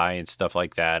sci-fi and stuff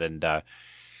like that, and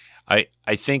I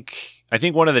think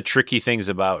one of the tricky things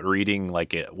about reading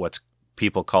like what's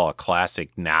people call a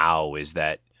classic now is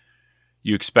that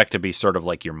you expect to be sort of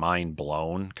like your mind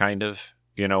blown, kind of,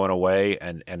 you know, in a way.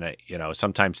 And you know,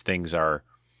 sometimes things are,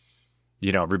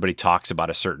 everybody talks about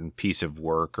a certain piece of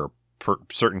work or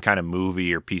certain kind of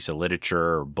movie or piece of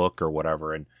literature or book or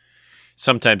whatever. And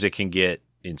sometimes it can get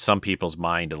in some people's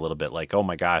mind a little bit like, oh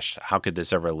my gosh, how could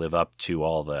this ever live up to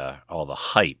all the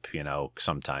hype,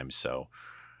 sometimes. So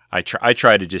I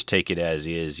try to just take it as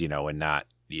is, and not,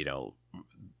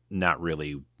 not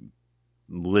really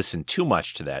listen too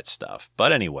much to that stuff.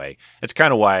 But anyway, it's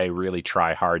kind of why I really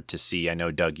try hard to see. I know,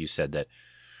 Doug, you said that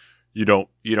you don't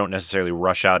necessarily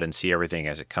rush out and see everything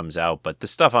as it comes out, but the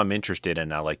stuff I'm interested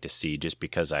in, I like to see just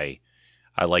because I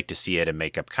like to see it and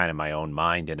make up kind of my own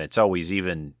mind. And it's always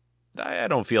I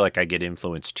don't feel like I get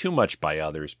influenced too much by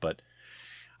others, but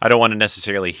I don't want to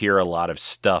necessarily hear a lot of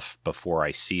stuff before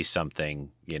I see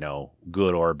something,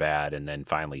 good or bad, and then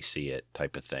finally see it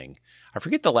type of thing. I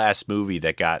forget the last movie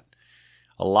that got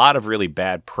a lot of really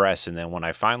bad press, and then when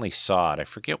I finally saw it, I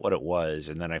forget what it was,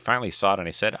 and then I finally saw it and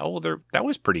I said, oh, well, that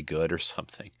was pretty good or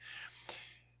something.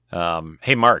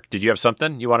 Hey, Mark, did you have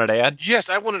something you wanted to add? Yes,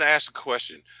 I wanted to ask a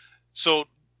question. So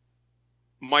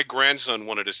my grandson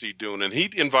wanted to see Dune, and he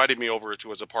invited me over to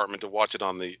his apartment to watch it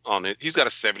on it. He's got a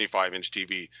 75-inch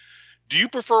TV. Do you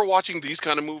prefer watching these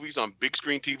kind of movies on big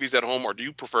screen TVs at home, or do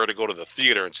you prefer to go to the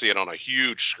theater and see it on a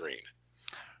huge screen?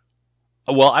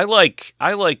 Well, I like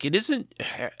it isn't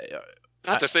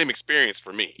not the same experience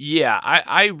for me. Yeah,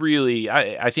 I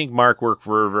think Mark,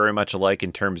 we're very much alike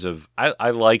in terms of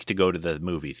I like to go to the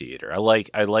movie theater. I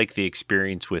like the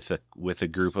experience with a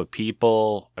group of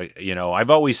people.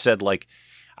 I've always said, like,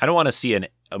 I don't want to see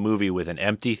a movie with an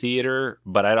empty theater,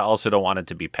 but I also don't want it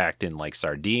to be packed in like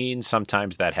sardines.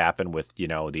 Sometimes that happened with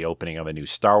the opening of a new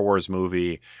Star Wars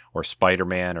movie or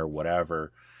Spider-Man or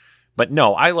whatever. But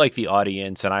no, I like the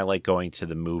audience and I like going to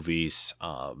the movies.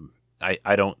 I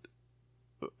don't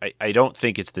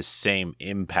think it's the same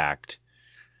impact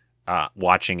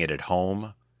watching it at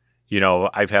home.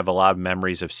 I have a lot of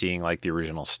memories of seeing like the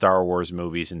original Star Wars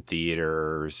movies in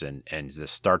theaters and the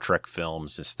Star Trek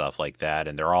films and stuff like that,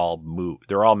 and they're all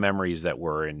memories that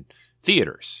were in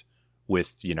theaters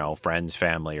with friends,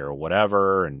 family, or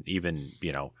whatever, and even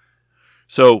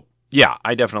so. Yeah,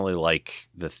 I definitely like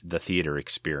the theater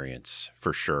experience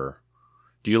for sure.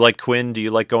 Do you like Quinn? Do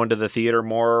you like going to the theater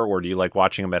more, or do you like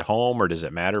watching them at home, or does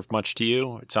it matter much to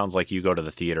you? It sounds like you go to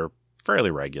the theater fairly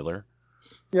regular.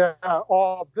 Yeah.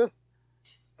 This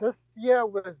year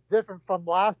was different from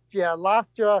last year.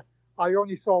 Last year, I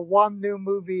only saw one new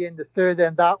movie in the theater,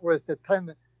 and that was the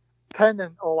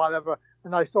Tenant or whatever.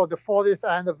 And I saw the 40th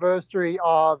anniversary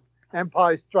of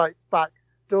Empire Strikes Back.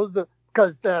 Those are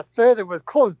because the theater was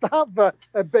closed down for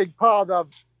a big part of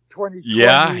 2020.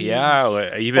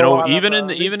 Yeah. Even in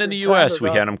the U.S., we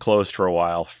had them closed for a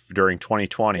while during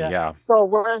 2020. Yeah. So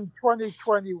when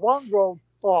 2021 rolled,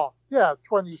 all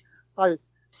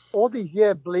these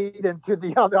years bleed into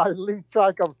the other. I lose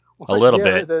track of what a little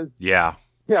year bit. It is. Yeah.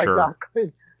 Yeah, sure.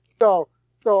 Exactly. So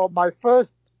my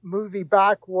first movie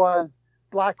back was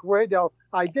Black Widow.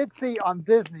 I did see on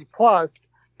Disney Plus,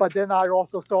 but then I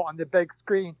also saw on the big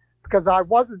screen, because I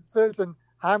wasn't certain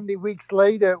how many weeks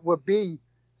later it would be.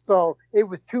 So it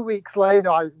was 2 weeks later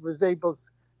I was able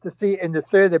to see it in the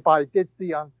theater, but I did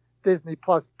see on Disney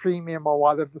Plus Premium or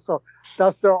whatever. So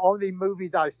that's the only movie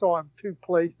that I saw in two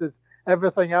places.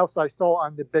 Everything else I saw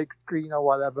on the big screen or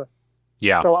whatever.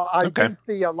 Yeah. So I didn't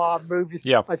see a lot of movies.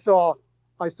 Yeah. I saw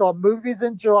movies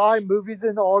in July, movies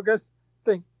in August.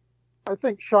 I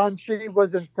think Shang-Chi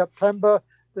was in September.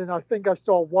 Then I think I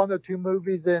saw one or two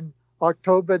movies in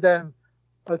October. Then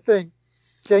I think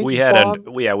we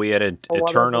had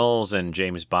Eternals and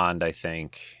James Bond, I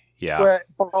think. Yeah.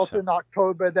 Both in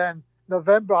October. Then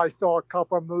November I saw a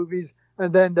couple of movies,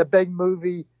 and then the big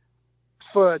movie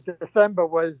for December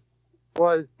was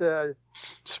the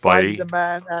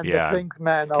Spider-Man and the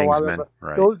Kingsman or whatever.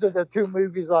 Right. Those are the two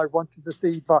movies I wanted to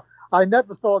see, but I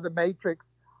never saw The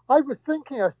Matrix. I was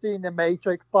thinking of seeing The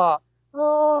Matrix, but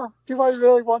do I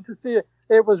really want to see it?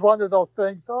 It was one of those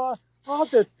things. I'll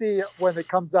just see it when it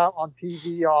comes out on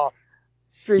TV or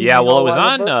streaming. Yeah, well,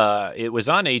 it was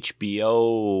on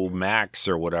HBO Max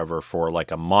or whatever for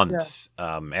like a month,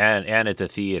 and at the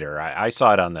theater. I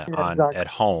saw it at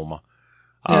home.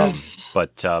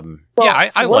 But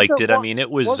I liked it. I mean, it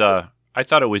was. I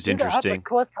thought it was interesting. Did it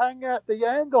have a cliffhanger at the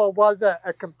end, or was it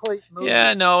a complete movie?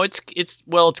 Yeah, no, it's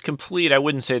complete. I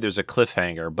wouldn't say there's a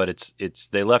cliffhanger, but it's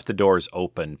they left the doors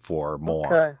open for more.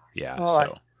 Okay. Yeah. All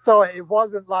right. So it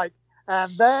wasn't like,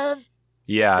 and then.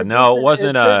 Yeah, no, it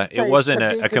wasn't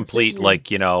a complete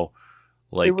Neo,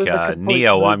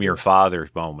 I'm your father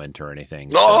moment or anything.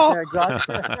 No. Yeah,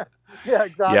 exactly. Yeah,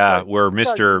 exactly. Yeah, where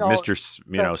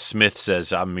Mr. Smith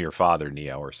says, "I'm your father,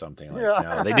 Neo," or something like that.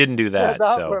 No, they didn't do that.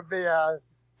 That so would be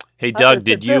Hey, Doug, It's a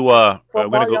did you? different- I'm From gonna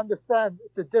what I go. understand,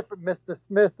 it's a different Mr.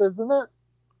 Smith, isn't it?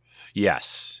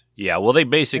 Yes. Yeah. Well, they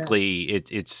basically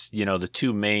it's the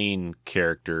two main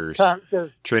characters,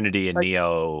 Characters, Trinity and like-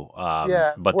 Neo.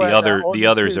 yeah, But where the they're only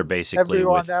others two. are basically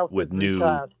Everyone else with is new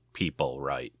recast. people,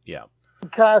 right? Yeah.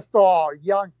 Cast or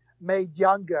made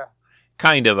younger.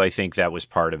 Kind of. I think that was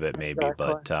part of it, maybe.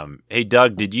 Exactly. But hey,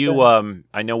 Doug, did you?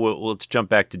 I know. Let's jump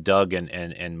back to Doug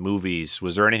and movies.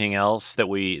 Was there anything else that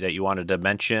you wanted to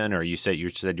mention, or you said you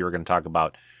were going to talk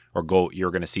about, or you're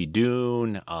going to see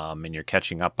Dune, and you're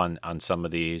catching up on some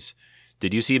of these.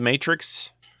 Did you see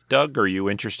Matrix, Doug? Are you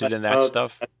interested in that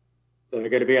stuff? They're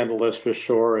going to be on the list for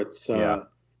sure. It's Yeah.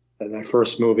 That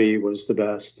first movie was the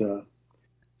best.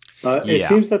 It Yeah.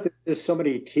 seems that there's so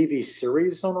many TV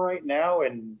series on right now,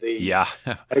 and the Yeah.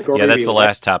 category Yeah, that's we the like-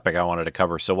 last topic I wanted to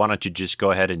cover. So why don't you just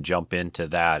go ahead and jump into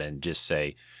that and just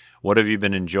say, what have you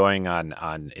been enjoying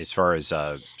on as far as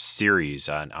series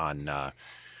on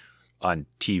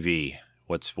TV?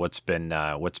 What's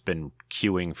been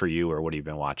queuing for you, or what have you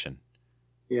been watching?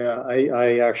 Yeah,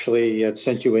 I actually had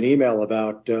sent you an email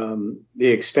about The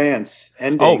Expanse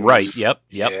ending. Oh, right. Yep.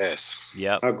 Yes.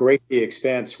 How great The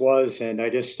Expanse was, and I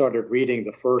just started reading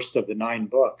the first of the 9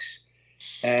 books,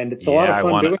 and it's a lot of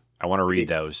fun. I want to read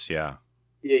those. Yeah.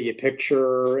 You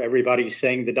picture everybody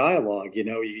saying the dialogue.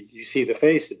 You see the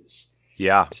faces.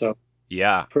 Yeah. So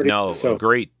Yeah. Pretty- No. so-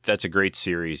 Great. That's a great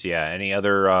series. Yeah. Any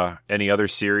other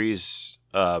series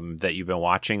that you've been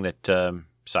watching that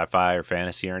sci-fi or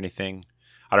fantasy or anything?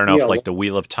 I don't know Yeah, if like the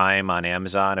Wheel of Time on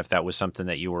Amazon, if that was something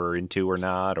that you were into or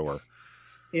not, or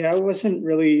I wasn't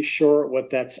really sure what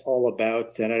that's all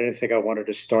about, and I didn't think I wanted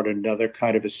to start another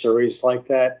kind of a series like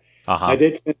that. I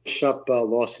did finish up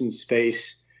Lost in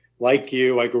Space. Like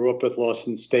you, I grew up with Lost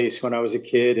in Space when I was a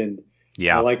kid, and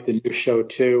yeah. I like the new show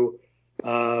too.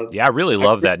 Yeah, I really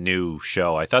love that new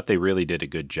show. I thought they really did a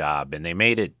good job, and they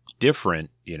made it different,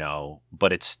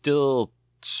 but it's still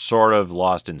sort of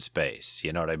Lost in Space.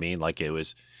 You know what I mean? Like it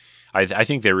was. I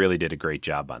think they really did a great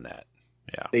job on that.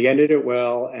 Yeah. They ended it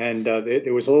well, and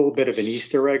there was a little bit of an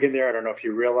Easter egg in there. I don't know if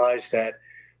you realized that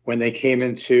when they came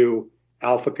into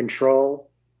Alpha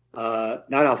Control, not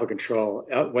Alpha Control,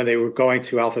 when they were going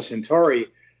to Alpha Centauri,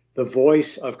 the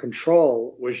voice of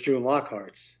Control was June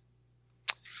Lockhart's.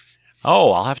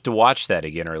 Oh, I'll have to watch that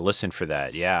again or listen for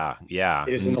that. Yeah.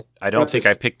 It is in the I don't think I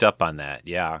episode. picked up on that.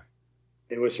 Yeah.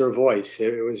 It was her voice.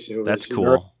 It was That's very-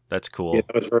 cool. That's cool. Yeah,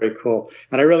 that was very cool.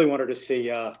 And I really wanted to see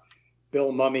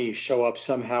Bill Mummy show up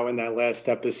somehow in that last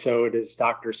episode as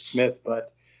Dr. Smith,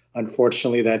 but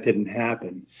unfortunately that didn't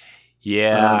happen.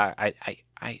 Yeah,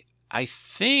 I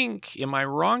think, am I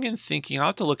wrong in thinking, I'll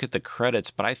have to look at the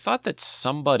credits, but I thought that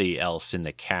somebody else in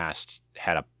the cast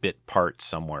had a bit part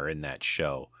somewhere in that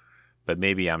show. But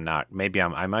maybe I'm not.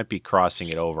 I might be crossing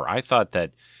it over. I thought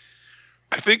that,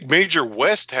 I think Major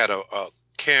West had a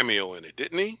cameo in it,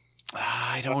 didn't he?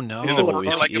 I don't know. In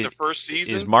the first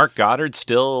season? Is Mark Goddard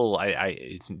still,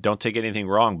 I don't take anything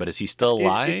wrong, but is he still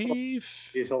He's- alive?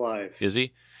 He's alive. Is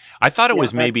he? I thought it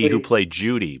was maybe who actually- played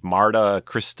Judy, Marta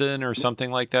Kristen or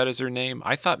something like that is her name.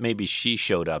 I thought maybe she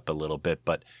showed up a little bit,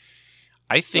 but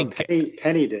I think,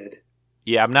 Penny did.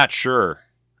 yeah, I'm not sure.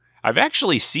 I've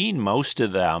actually seen most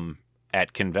of them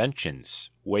at conventions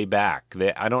way back.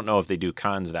 I don't know if they do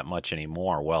cons that much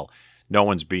anymore. Well, no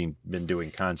one's been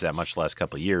doing cons that much the last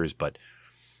couple of years, but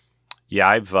yeah,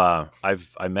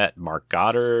 I met Mark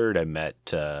Goddard. I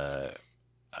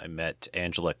met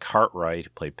Angela Cartwright, who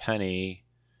played Penny.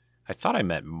 I thought I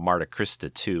met Marta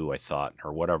Krista too. I thought,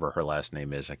 or whatever her last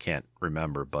name is, I can't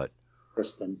remember, but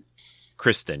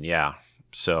Kristen, yeah.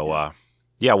 So,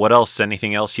 yeah. What else?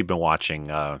 Anything else you've been watching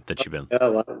that you've been?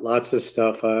 Yeah, lots of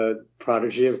stuff.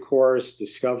 Prodigy, of course.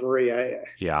 Discovery.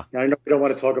 Yeah. I know we don't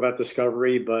want to talk about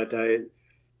Discovery, but I'm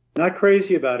not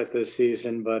crazy about it this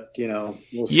season. But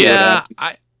we'll see. Yeah,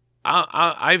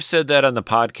 I've said that on the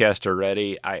podcast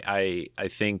already. I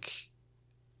think.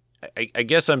 I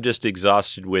guess I'm just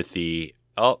exhausted with the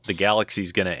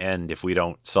galaxy's going to end if we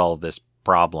don't solve this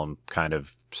problem kind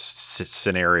of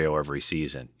scenario every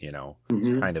season,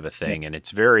 kind of a thing. And it's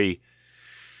very,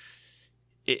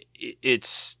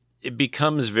 it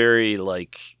becomes very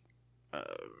like,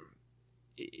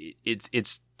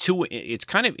 it's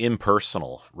kind of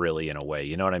impersonal really in a way.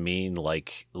 You know what I mean?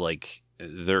 Like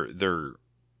they're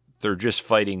just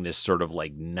fighting this sort of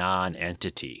like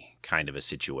non-entity kind of a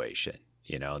situation.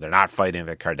 They're not fighting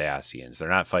the Cardassians. They're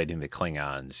not fighting the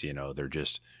Klingons. They're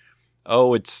just,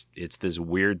 it's this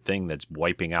weird thing that's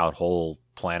wiping out whole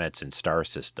planets and star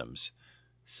systems.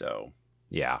 So,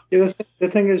 yeah. The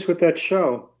thing is with that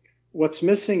show, what's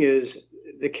missing is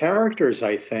the characters,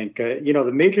 I think.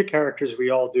 The major characters we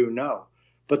all do know.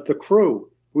 But the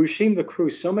crew, we've seen the crew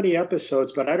so many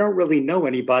episodes, but I don't really know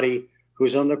anybody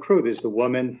who's on the crew. There's the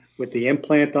woman with the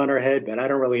implant on her head, but I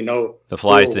don't really know. The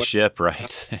flies the ship,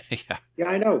 right? Yeah. Yeah,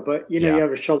 I know. But, you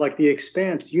have a show like The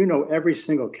Expanse, you know every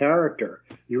single character.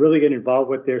 You really get involved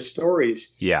with their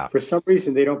stories. Yeah. For some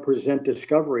reason, they don't present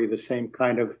Discovery the same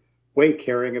kind of way,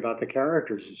 caring about the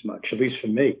characters as much, at least for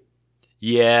me.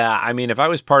 Yeah, I mean, if I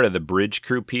was part of the bridge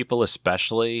crew people,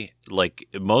 especially, like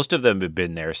most of them have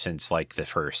been there since like the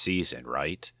first season,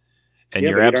 right? And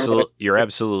you're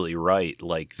absolutely right.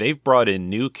 Like they've brought in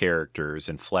new characters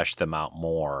and fleshed them out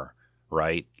more,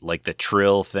 right? Like the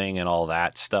Trill thing and all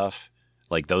that stuff.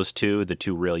 Like those two, the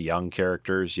two real young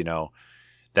characters,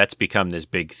 that's become this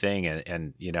big thing.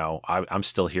 And I'm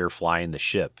still here flying the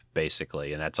ship,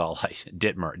 basically. And that's all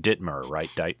Ditmer,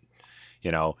 right?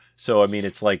 So, I mean,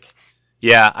 it's like,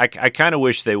 yeah, I kind of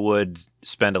wish they would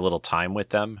spend a little time with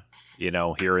them,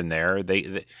 here and there.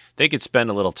 They could spend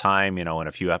a little time, in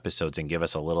a few episodes and give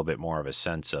us a little bit more of a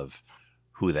sense of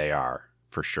who they are,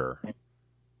 for sure.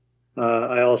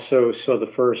 I also saw the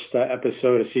first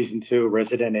episode of season 2,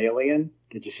 Resident Alien.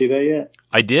 Did you see that yet?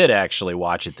 I did actually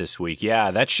watch it this week. Yeah,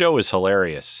 that show is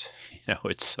hilarious.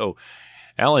 It's so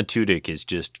Alan Tudyk is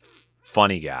just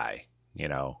funny guy.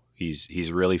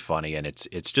 He's really funny, and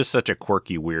it's just such a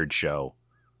quirky, weird show.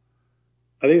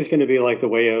 I think it's going to be like the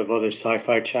way of other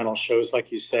Sci-Fi Channel shows,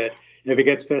 like you said. If it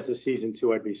gets past the season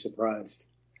 2, I'd be surprised.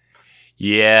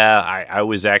 Yeah, I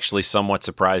was actually somewhat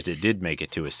surprised it did make it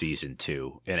to a season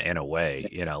 2 in a way.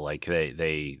 Like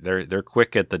they're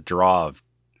quick at the draw of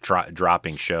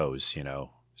dropping shows.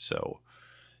 So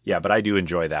yeah, but I do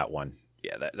enjoy that one.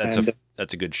 Yeah,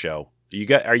 that's a good show.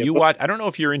 I don't know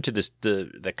if you're into this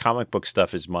the comic book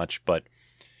stuff as much, but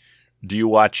do you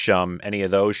watch any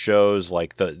of those shows?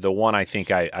 Like the one I think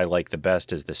I like the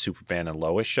best is the Superman and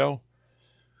Lois show.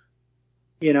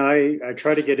 I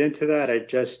try to get into that. I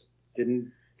just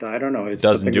didn't. I don't know. It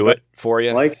doesn't do it for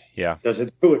you.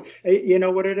 Doesn't do it. Hey, you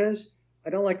know what it is? I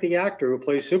don't like the actor who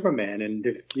plays Superman, and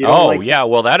if you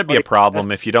well, that'd be a problem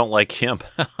if you don't like him.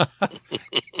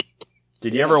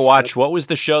 Did you ever watch, what was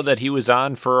the show that he was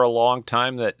on for a long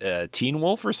time, that Teen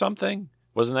Wolf or something?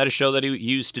 Wasn't that a show that he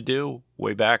used to do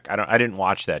way back? I didn't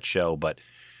watch that show, but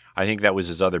I think that was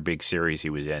his other big series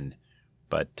he was in.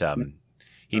 But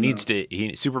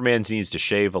Superman needs to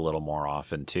shave a little more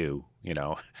often too.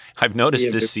 I've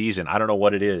noticed this season, I don't know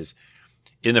what it is.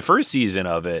 In the first season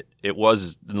of it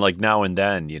was like now and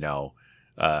then,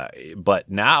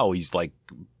 but now he's like,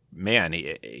 man,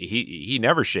 he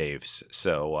never shaves.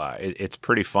 So it's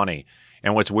pretty funny.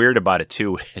 And what's weird about it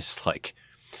too is like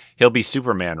he'll be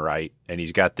Superman, right? And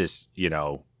he's got this, week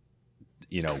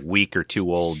or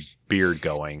two old beard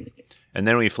going. And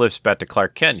then when he flips back to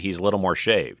Clark Kent, he's a little more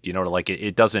shaved. Like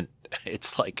it doesn't.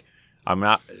 It's like I'm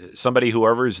not somebody.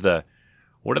 Whoever's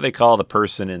what do they call the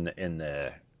person in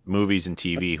the movies and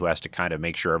TV who has to kind of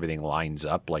make sure everything lines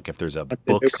up? Like if there's a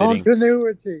book sitting.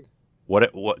 Continuity.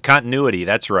 What continuity?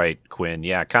 That's right, Quinn.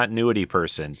 Yeah, continuity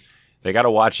person. They got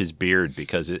to watch his beard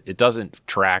because it doesn't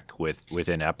track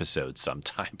within episodes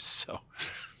sometimes. So,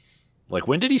 like,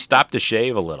 when did he stop to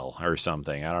shave a little or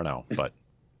something? I don't know,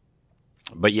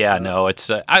 but yeah, no,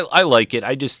 it's I like it.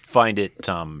 I just find it.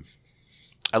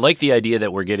 I like the idea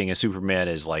that we're getting a Superman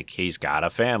as like he's got a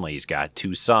family, he's got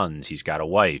 2 sons, he's got a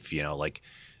wife. Like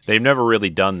they've never really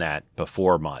done that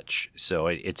before much. So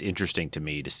it's interesting to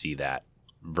me to see that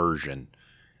version.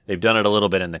 They've done it a little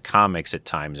bit in the comics at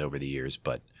times over the years,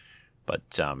 but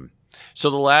so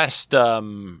the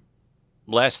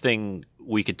last thing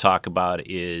we could talk about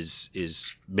is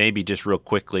maybe just real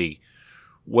quickly,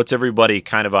 what's everybody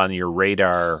kind of on your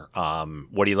radar?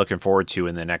 What are you looking forward to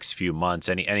in the next few months?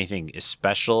 Anything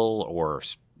special or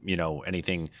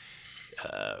anything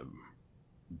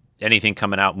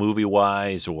coming out movie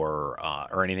wise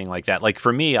or anything like that? Like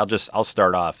for me, I'll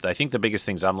start off. I think the biggest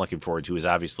things I'm looking forward to is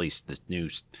obviously the new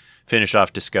finish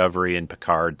off Discovery and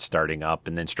Picard starting up,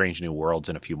 and then Strange New Worlds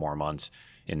in a few more months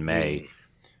in May.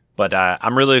 But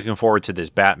I'm really looking forward to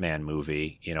this Batman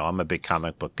movie. I'm a big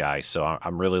comic book guy, so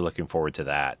I'm really looking forward to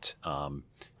that.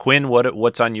 Quinn,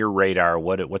 what's on your radar?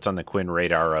 What's on the Quinn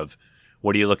radar of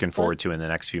what are you looking forward to in the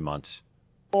next few months?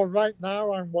 Well, right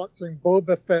now I'm watching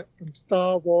Boba Fett from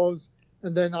Star Wars,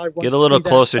 and then I want get a little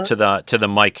closer to the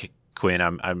mic, Quinn.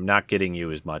 I'm not getting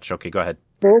you as much. Okay, go ahead.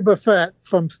 Boba Fett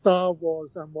from Star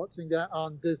Wars. I'm watching that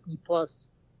on Disney Plus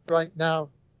right now.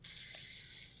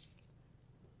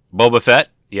 Boba Fett,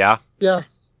 yeah.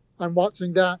 Yes, I'm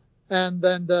watching that, and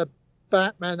then the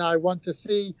Batman I want to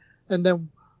see, and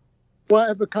then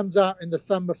whatever comes out in the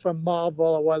summer from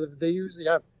Marvel or whatever. They usually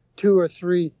have 2 or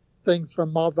 3 things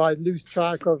from Marvel. I lose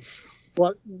track of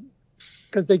what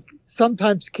because they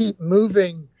sometimes keep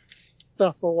moving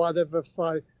stuff or whatever. If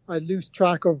I lose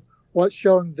track of what's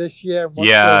shown this year. And what's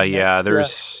shown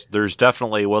next. There's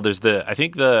definitely I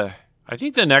think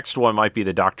the next one might be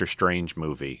the Doctor Strange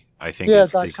movie. I think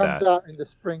that comes out in the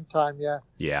springtime.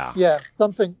 Yeah.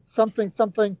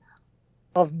 Something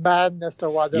of madness or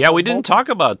whatever. Yeah, we didn't talk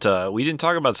about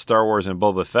Star Wars and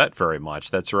Boba Fett very much.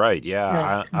 That's right.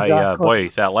 Yeah, exactly. Boy,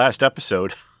 that last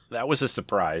episode that was a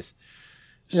surprise.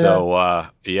 So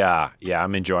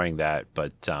I'm enjoying that.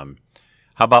 But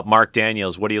how about Mark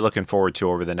Daniels? What are you looking forward to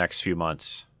over the next few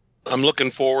months? I'm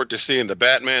looking forward to seeing the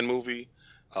Batman movie,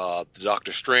 the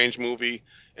Doctor Strange movie,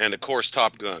 and of course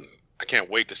Top Gun. I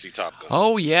can't wait to see Top Gun.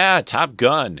 Oh yeah, Top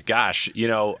Gun. Gosh,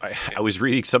 I was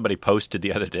reading somebody posted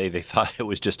the other day. They thought it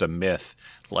was just a myth.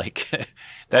 Like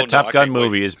Top Gun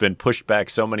movie has been pushed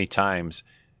back so many times.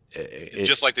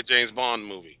 Just like the James Bond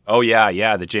movie. Oh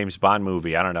yeah, the James Bond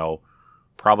movie. I don't know,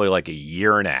 probably like a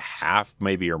year and a half,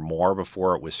 maybe or more,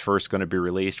 before it was first going to be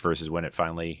released versus when it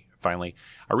finally.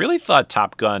 I really thought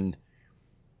Top Gun,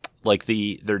 like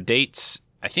their dates.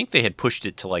 I think they had pushed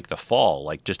it to like the fall,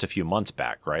 like just a few months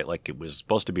back, right? Like it was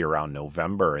supposed to be around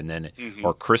November and then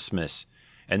or Christmas.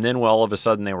 And then all of a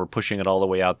sudden they were pushing it all the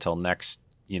way out till next,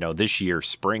 this year,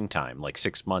 springtime, like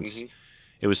 6 months. Mm-hmm.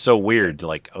 It was so weird.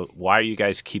 Like, why do you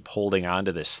guys keep holding on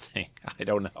to this thing? I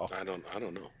don't know. I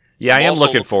don't know. Yeah, I am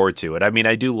looking forward to it. I mean,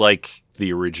 I do like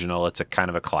the original. It's a kind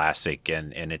of a classic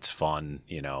and it's fun,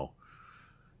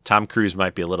 Tom Cruise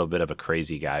might be a little bit of a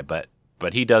crazy guy, but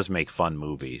he does make fun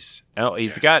movies. Oh,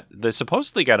 they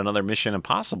supposedly got another Mission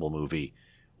Impossible movie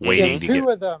waiting to two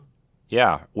of them.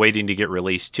 Yeah, waiting to get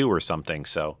released too or something.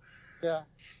 So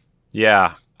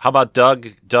yeah. How about Doug?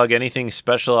 Doug, anything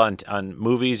special on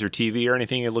movies or TV or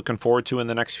anything you're looking forward to in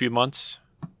the next few months?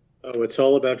 Oh, it's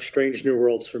all about Strange New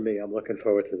Worlds for me. I'm looking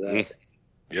forward to that.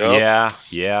 Yep.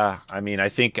 Yeah. I mean, I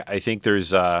think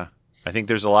there's a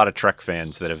lot of Trek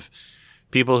fans that have.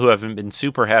 People who haven't been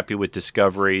super happy with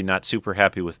Discovery, not super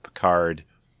happy with Picard,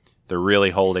 they're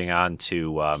really holding on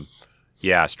to,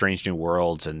 Strange New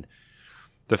Worlds. And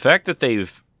the fact that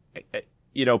they've,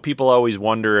 people always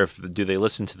wonder do they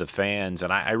listen to the fans?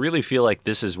 And I really feel like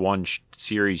this is one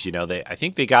series, I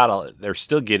think they're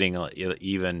still getting,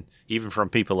 even from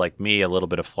people like me, a little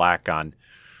bit of flack on,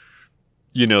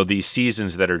 these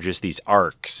seasons that are just these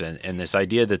arcs and this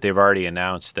idea that they've already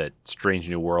announced that Strange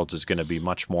New Worlds is going to be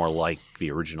much more like the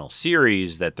original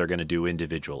series, that they're going to do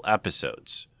individual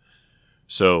episodes.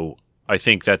 So I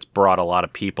think that's brought a lot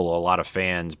of people, a lot of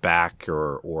fans back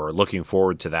or looking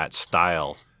forward to that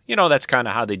style. That's kind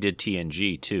of how they did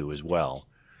TNG too as well.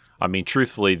 I mean,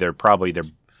 truthfully, they're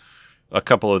a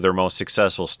couple of their most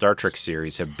successful Star Trek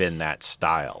series have been that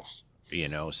style,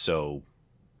 so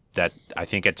that I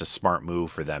think it's a smart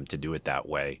move for them to do it that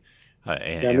way. I'm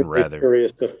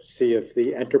curious to see if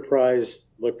the Enterprise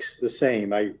looks the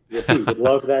same. I would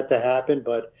love that to happen,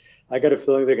 but I got a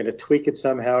feeling they're going to tweak it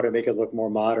somehow to make it look more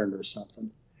modern or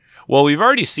something. Well, we've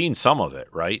already seen some of it,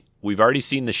 right? We've already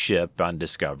seen the ship on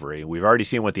Discovery. We've already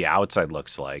seen what the outside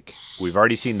looks like. We've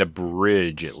already seen the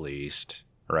bridge, at least,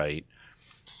 right?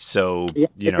 So, I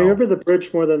remember the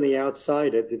bridge more than the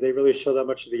outside. Did they really show that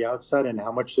much of the outside, and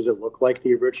how much did it look like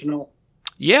the original?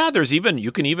 Yeah,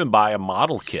 you can even buy a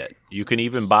model kit. You can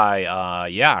even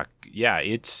buy,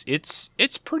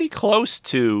 it's pretty close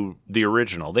to the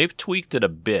original. They've tweaked it a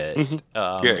bit.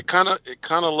 Mm-hmm. It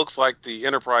kind of looks like the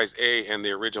Enterprise A and the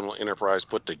original Enterprise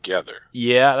put together.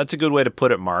 Yeah, that's a good way to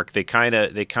put it, Mark. They kind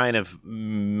of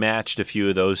matched a few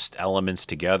of those elements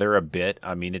together a bit.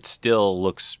 I mean, it still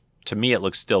looks. To me, it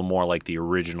looks still more like the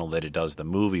original than it does the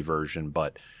movie version.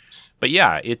 But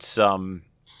yeah, it's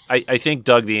I think,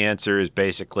 Doug, the answer is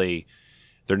basically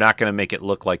they're not going to make it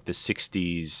look like the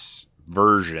 60s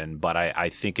version, but I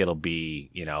think it'll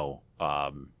be, the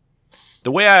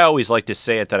way I always like to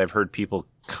say it, that I've heard people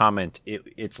comment,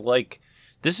 it's like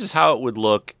this is how it would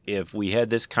look if we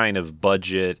had this kind of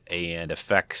budget and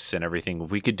effects and everything, if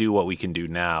we could do what we can do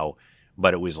now,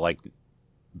 but it was like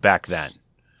back then.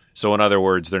 So in other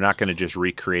words, they're not going to just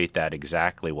recreate that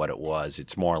exactly what it was.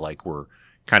 It's more like we're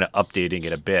kind of updating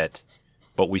it a bit,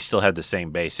 but we still have the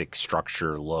same basic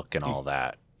structure, look, and all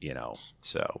that,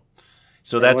 So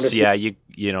that's that.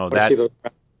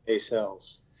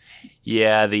 Cells.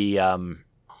 Yeah,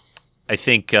 I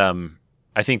think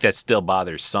that still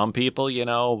bothers some people.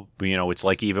 It's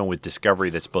like even with Discovery,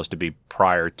 that's supposed to be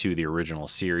prior to the original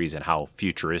series and how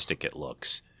futuristic it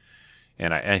looks,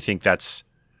 and I think that's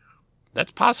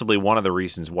possibly one of the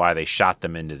reasons why they shot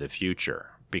them into the future,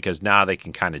 because now they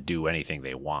can kind of do anything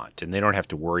they want and they don't have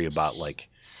to worry about like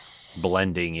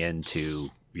blending into,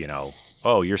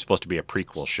 you're supposed to be a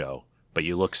prequel show. but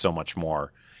you look so much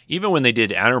more. Even when they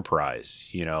did Enterprise,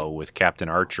 you know, with Captain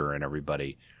Archer and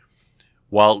everybody,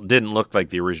 while it didn't look like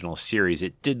the original series,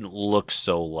 it didn't look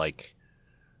so like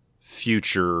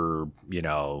futuristic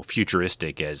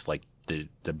as like the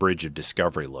Bridge of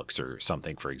Discovery looks or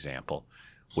something, for example,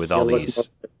 with all these,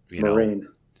 you know, Marine.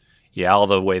 yeah, all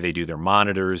the way they do their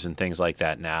monitors and things like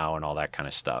that now and all that kind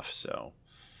of stuff. So,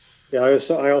 Yeah,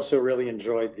 I also really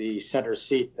enjoyed the center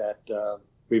seat that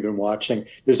we've been watching.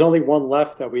 There's only one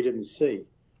left that we didn't see.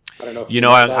 I don't know if you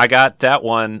know, I got that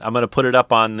one. I'm going to put it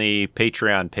up on the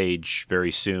Patreon page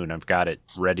very soon. I've got it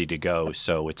ready to go.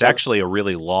 So it's actually a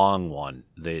really long one.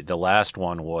 The last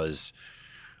one was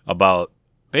about,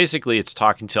 basically it's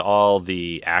talking to all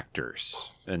the actors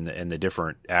and the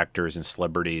different actors and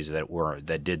celebrities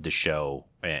that did the show,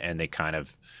 and they kind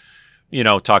of, you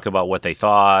know, talk about what they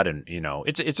thought, and you know,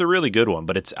 it's a really good one.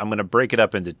 But I'm going to break it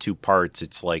up into two parts.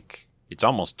 It's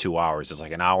almost 2 hours. It's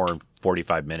like an hour and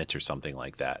 45 minutes or something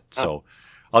like that. So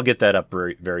I'll get that up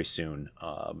very, very soon.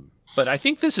 But I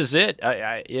think this is it.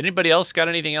 Anybody else got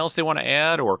anything else they want to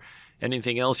add, or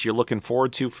anything else you're looking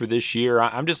forward to for this year?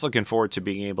 I'm just looking forward to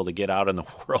being able to get out in the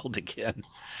world again,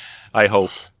 I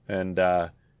hope, and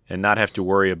not have to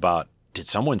worry about, did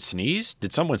someone sneeze?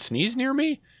 Did someone sneeze near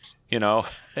me? You know,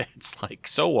 it's like,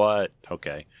 so what?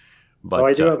 Okay. But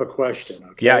I do have a question.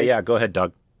 Okay? Yeah. Go ahead,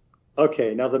 Doug.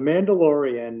 Okay, now the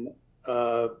Mandalorian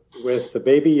with the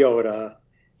Baby Yoda,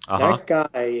 that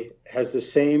guy has the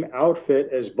same outfit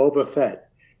as Boba Fett.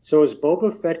 So is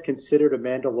Boba Fett considered a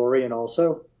Mandalorian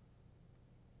also?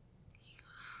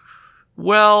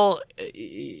 Well,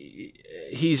 you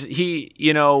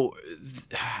know,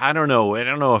 I don't know. I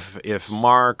don't know if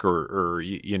Mark or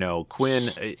you know, Quinn.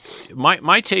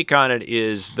 My take on it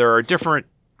is there are different,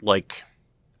 like,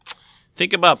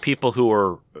 think about people who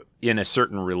are in a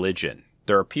certain religion.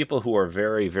 There are people who are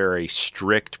very, very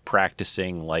strict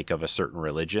practicing, like, of a certain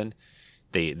religion.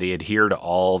 They adhere to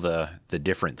all the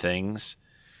different things.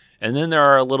 And then there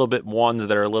are a little bit ones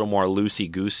that are a little more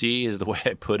loosey-goosey, is the way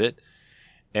I put it.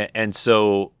 And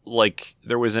so, like,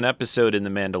 there was an episode in The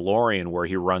Mandalorian where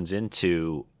he runs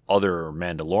into other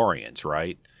Mandalorians,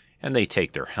 right? And they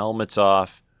take their helmets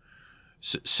off.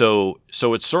 So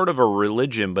it's sort of a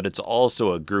religion, but it's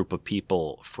also a group of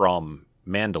people from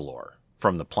Mandalore,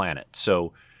 from the planet.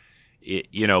 So,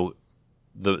 you know,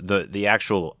 the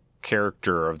actual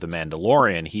character of the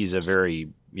Mandalorian, he's a very,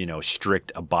 you know,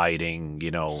 strict, abiding,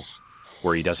 you know,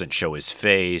 where he doesn't show his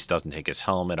face, doesn't take his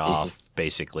helmet off,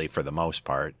 basically, for the most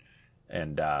part.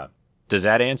 And does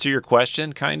that answer your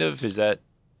question, kind of? Is that...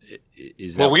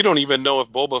 Well, we don't even know if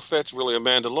Boba Fett's really a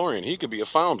Mandalorian. He could be a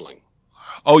foundling.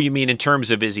 Oh, you mean in terms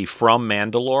of, is he from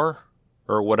Mandalore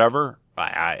or whatever?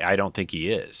 I don't think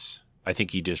he is. I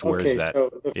think he just wears that. So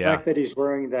the fact that he's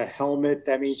wearing the helmet,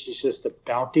 that means he's just a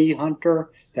bounty hunter?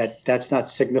 That's not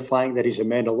signifying that he's a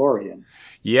Mandalorian.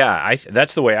 Yeah,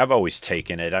 that's the way I've always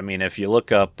taken it. I mean, if you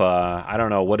look up, I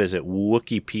don't know, what is it,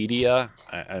 Wikipedia?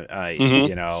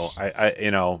 You know,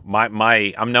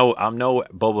 I'm no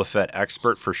Boba Fett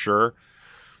expert for sure,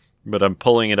 but I'm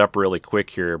pulling it up really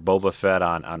quick here. Boba Fett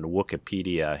on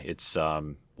Wikipedia. It's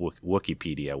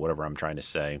Wikipedia, whatever I'm trying to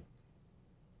say.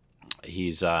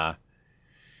 He's a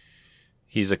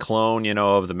clone, you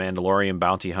know, of the Mandalorian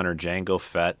bounty hunter Jango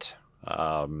Fett.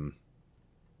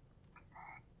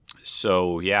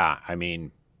 So yeah, I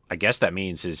mean, I guess that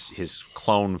means his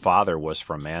clone father was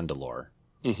from Mandalore.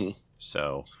 Mm-hmm.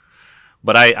 So,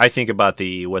 but I think about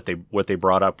what they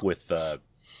brought up with the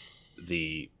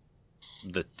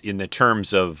in the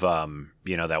terms of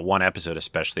you know, that one episode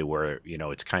especially where, you know,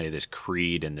 it's kind of this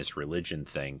creed and this religion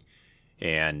thing,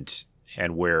 and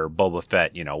where Boba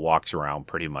Fett, you know, walks around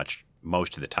pretty much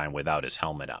most of the time without his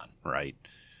helmet on, right?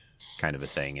 Kind of a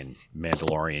thing, and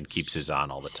Mandalorian keeps his on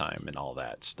all the time and all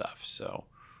that stuff. So,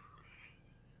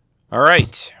 all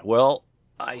right, well,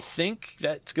 I think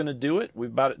that's gonna do it.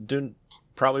 We've doing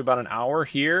probably about an hour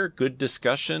here. Good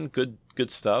discussion, good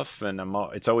stuff, and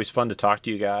it's always fun to talk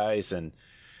to you guys. And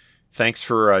thanks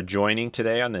for joining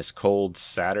today on this cold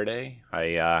Saturday.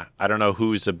 I don't know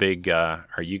who's a big. Are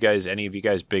you guys, any of you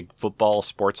guys, big football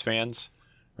sports fans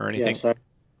or anything? Yes,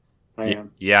 I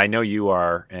am. Yeah, I know you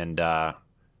are, and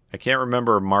I can't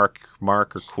remember Mark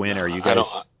or Quinn. Are you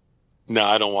guys?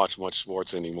 I don't watch much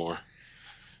sports anymore.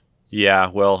 Yeah,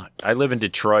 well, I live in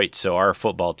Detroit, so our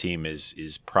football team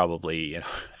is probably, you know,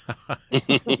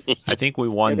 I think we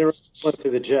won to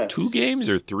the Jets. 2 games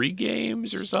or 3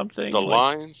 games or something.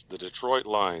 The Detroit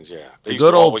Lions, yeah. The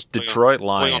good old Detroit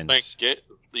Lions.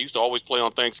 They used to always play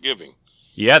on Thanksgiving.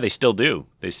 Yeah, they still do.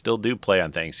 They still do play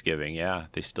on Thanksgiving. Yeah,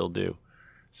 they still do.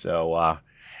 So,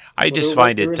 I just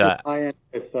find it. There is a tie-in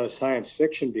with science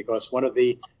fiction because one of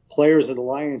the players of the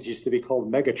Lions used to be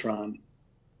called Megatron.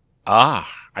 I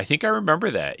think I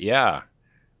remember that. Yeah.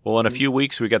 Well, in a few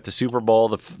weeks we got the Super Bowl.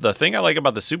 The thing I like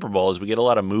about the Super Bowl is we get a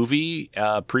lot of movie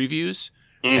previews,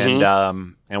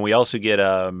 and we also get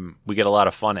a lot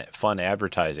of fun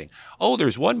advertising. Oh,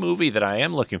 there's one movie that I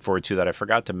am looking forward to that I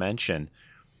forgot to mention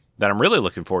that I'm really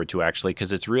looking forward to actually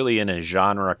because it's really in a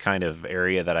genre kind of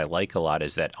area that I like a lot.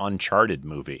 Is that Uncharted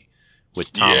movie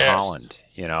with Tom Holland?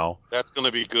 You know, that's going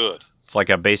to be good. It's like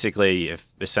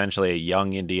essentially a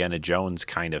young Indiana Jones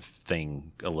kind of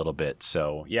thing a little bit.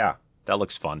 So yeah, that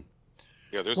looks fun.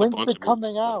 Yeah, there's When's a bunch it of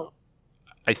coming out?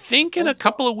 I think in a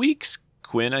couple of weeks,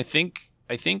 Quinn. I think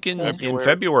in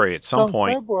February at some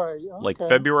point. February. Okay. Like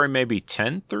February maybe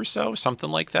 10th or so, something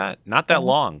like that. Not that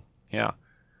long. Yeah.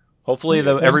 Hopefully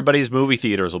everybody's movie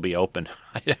theaters will be open.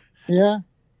 Yeah.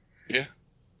 Yeah.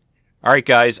 All right,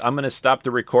 guys, I'm going to stop the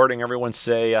recording. Everyone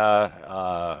say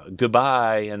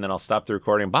goodbye, and then I'll stop the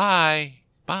recording. Bye.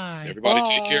 Bye. Everybody Bye.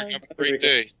 take care. Have a great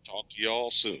day. Talk to y'all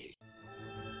soon.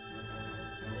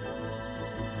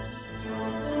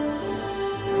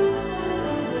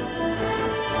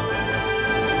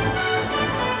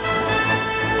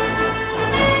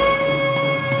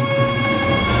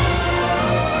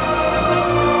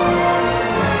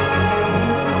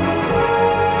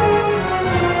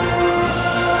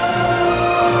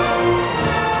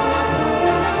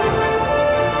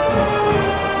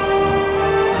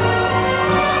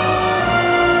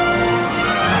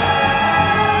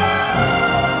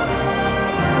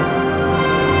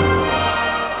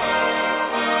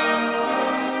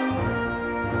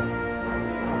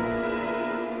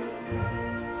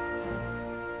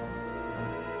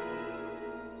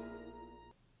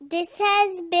 This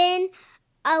has been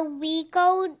a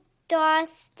Rico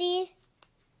Dorsey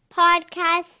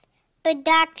podcast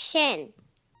production.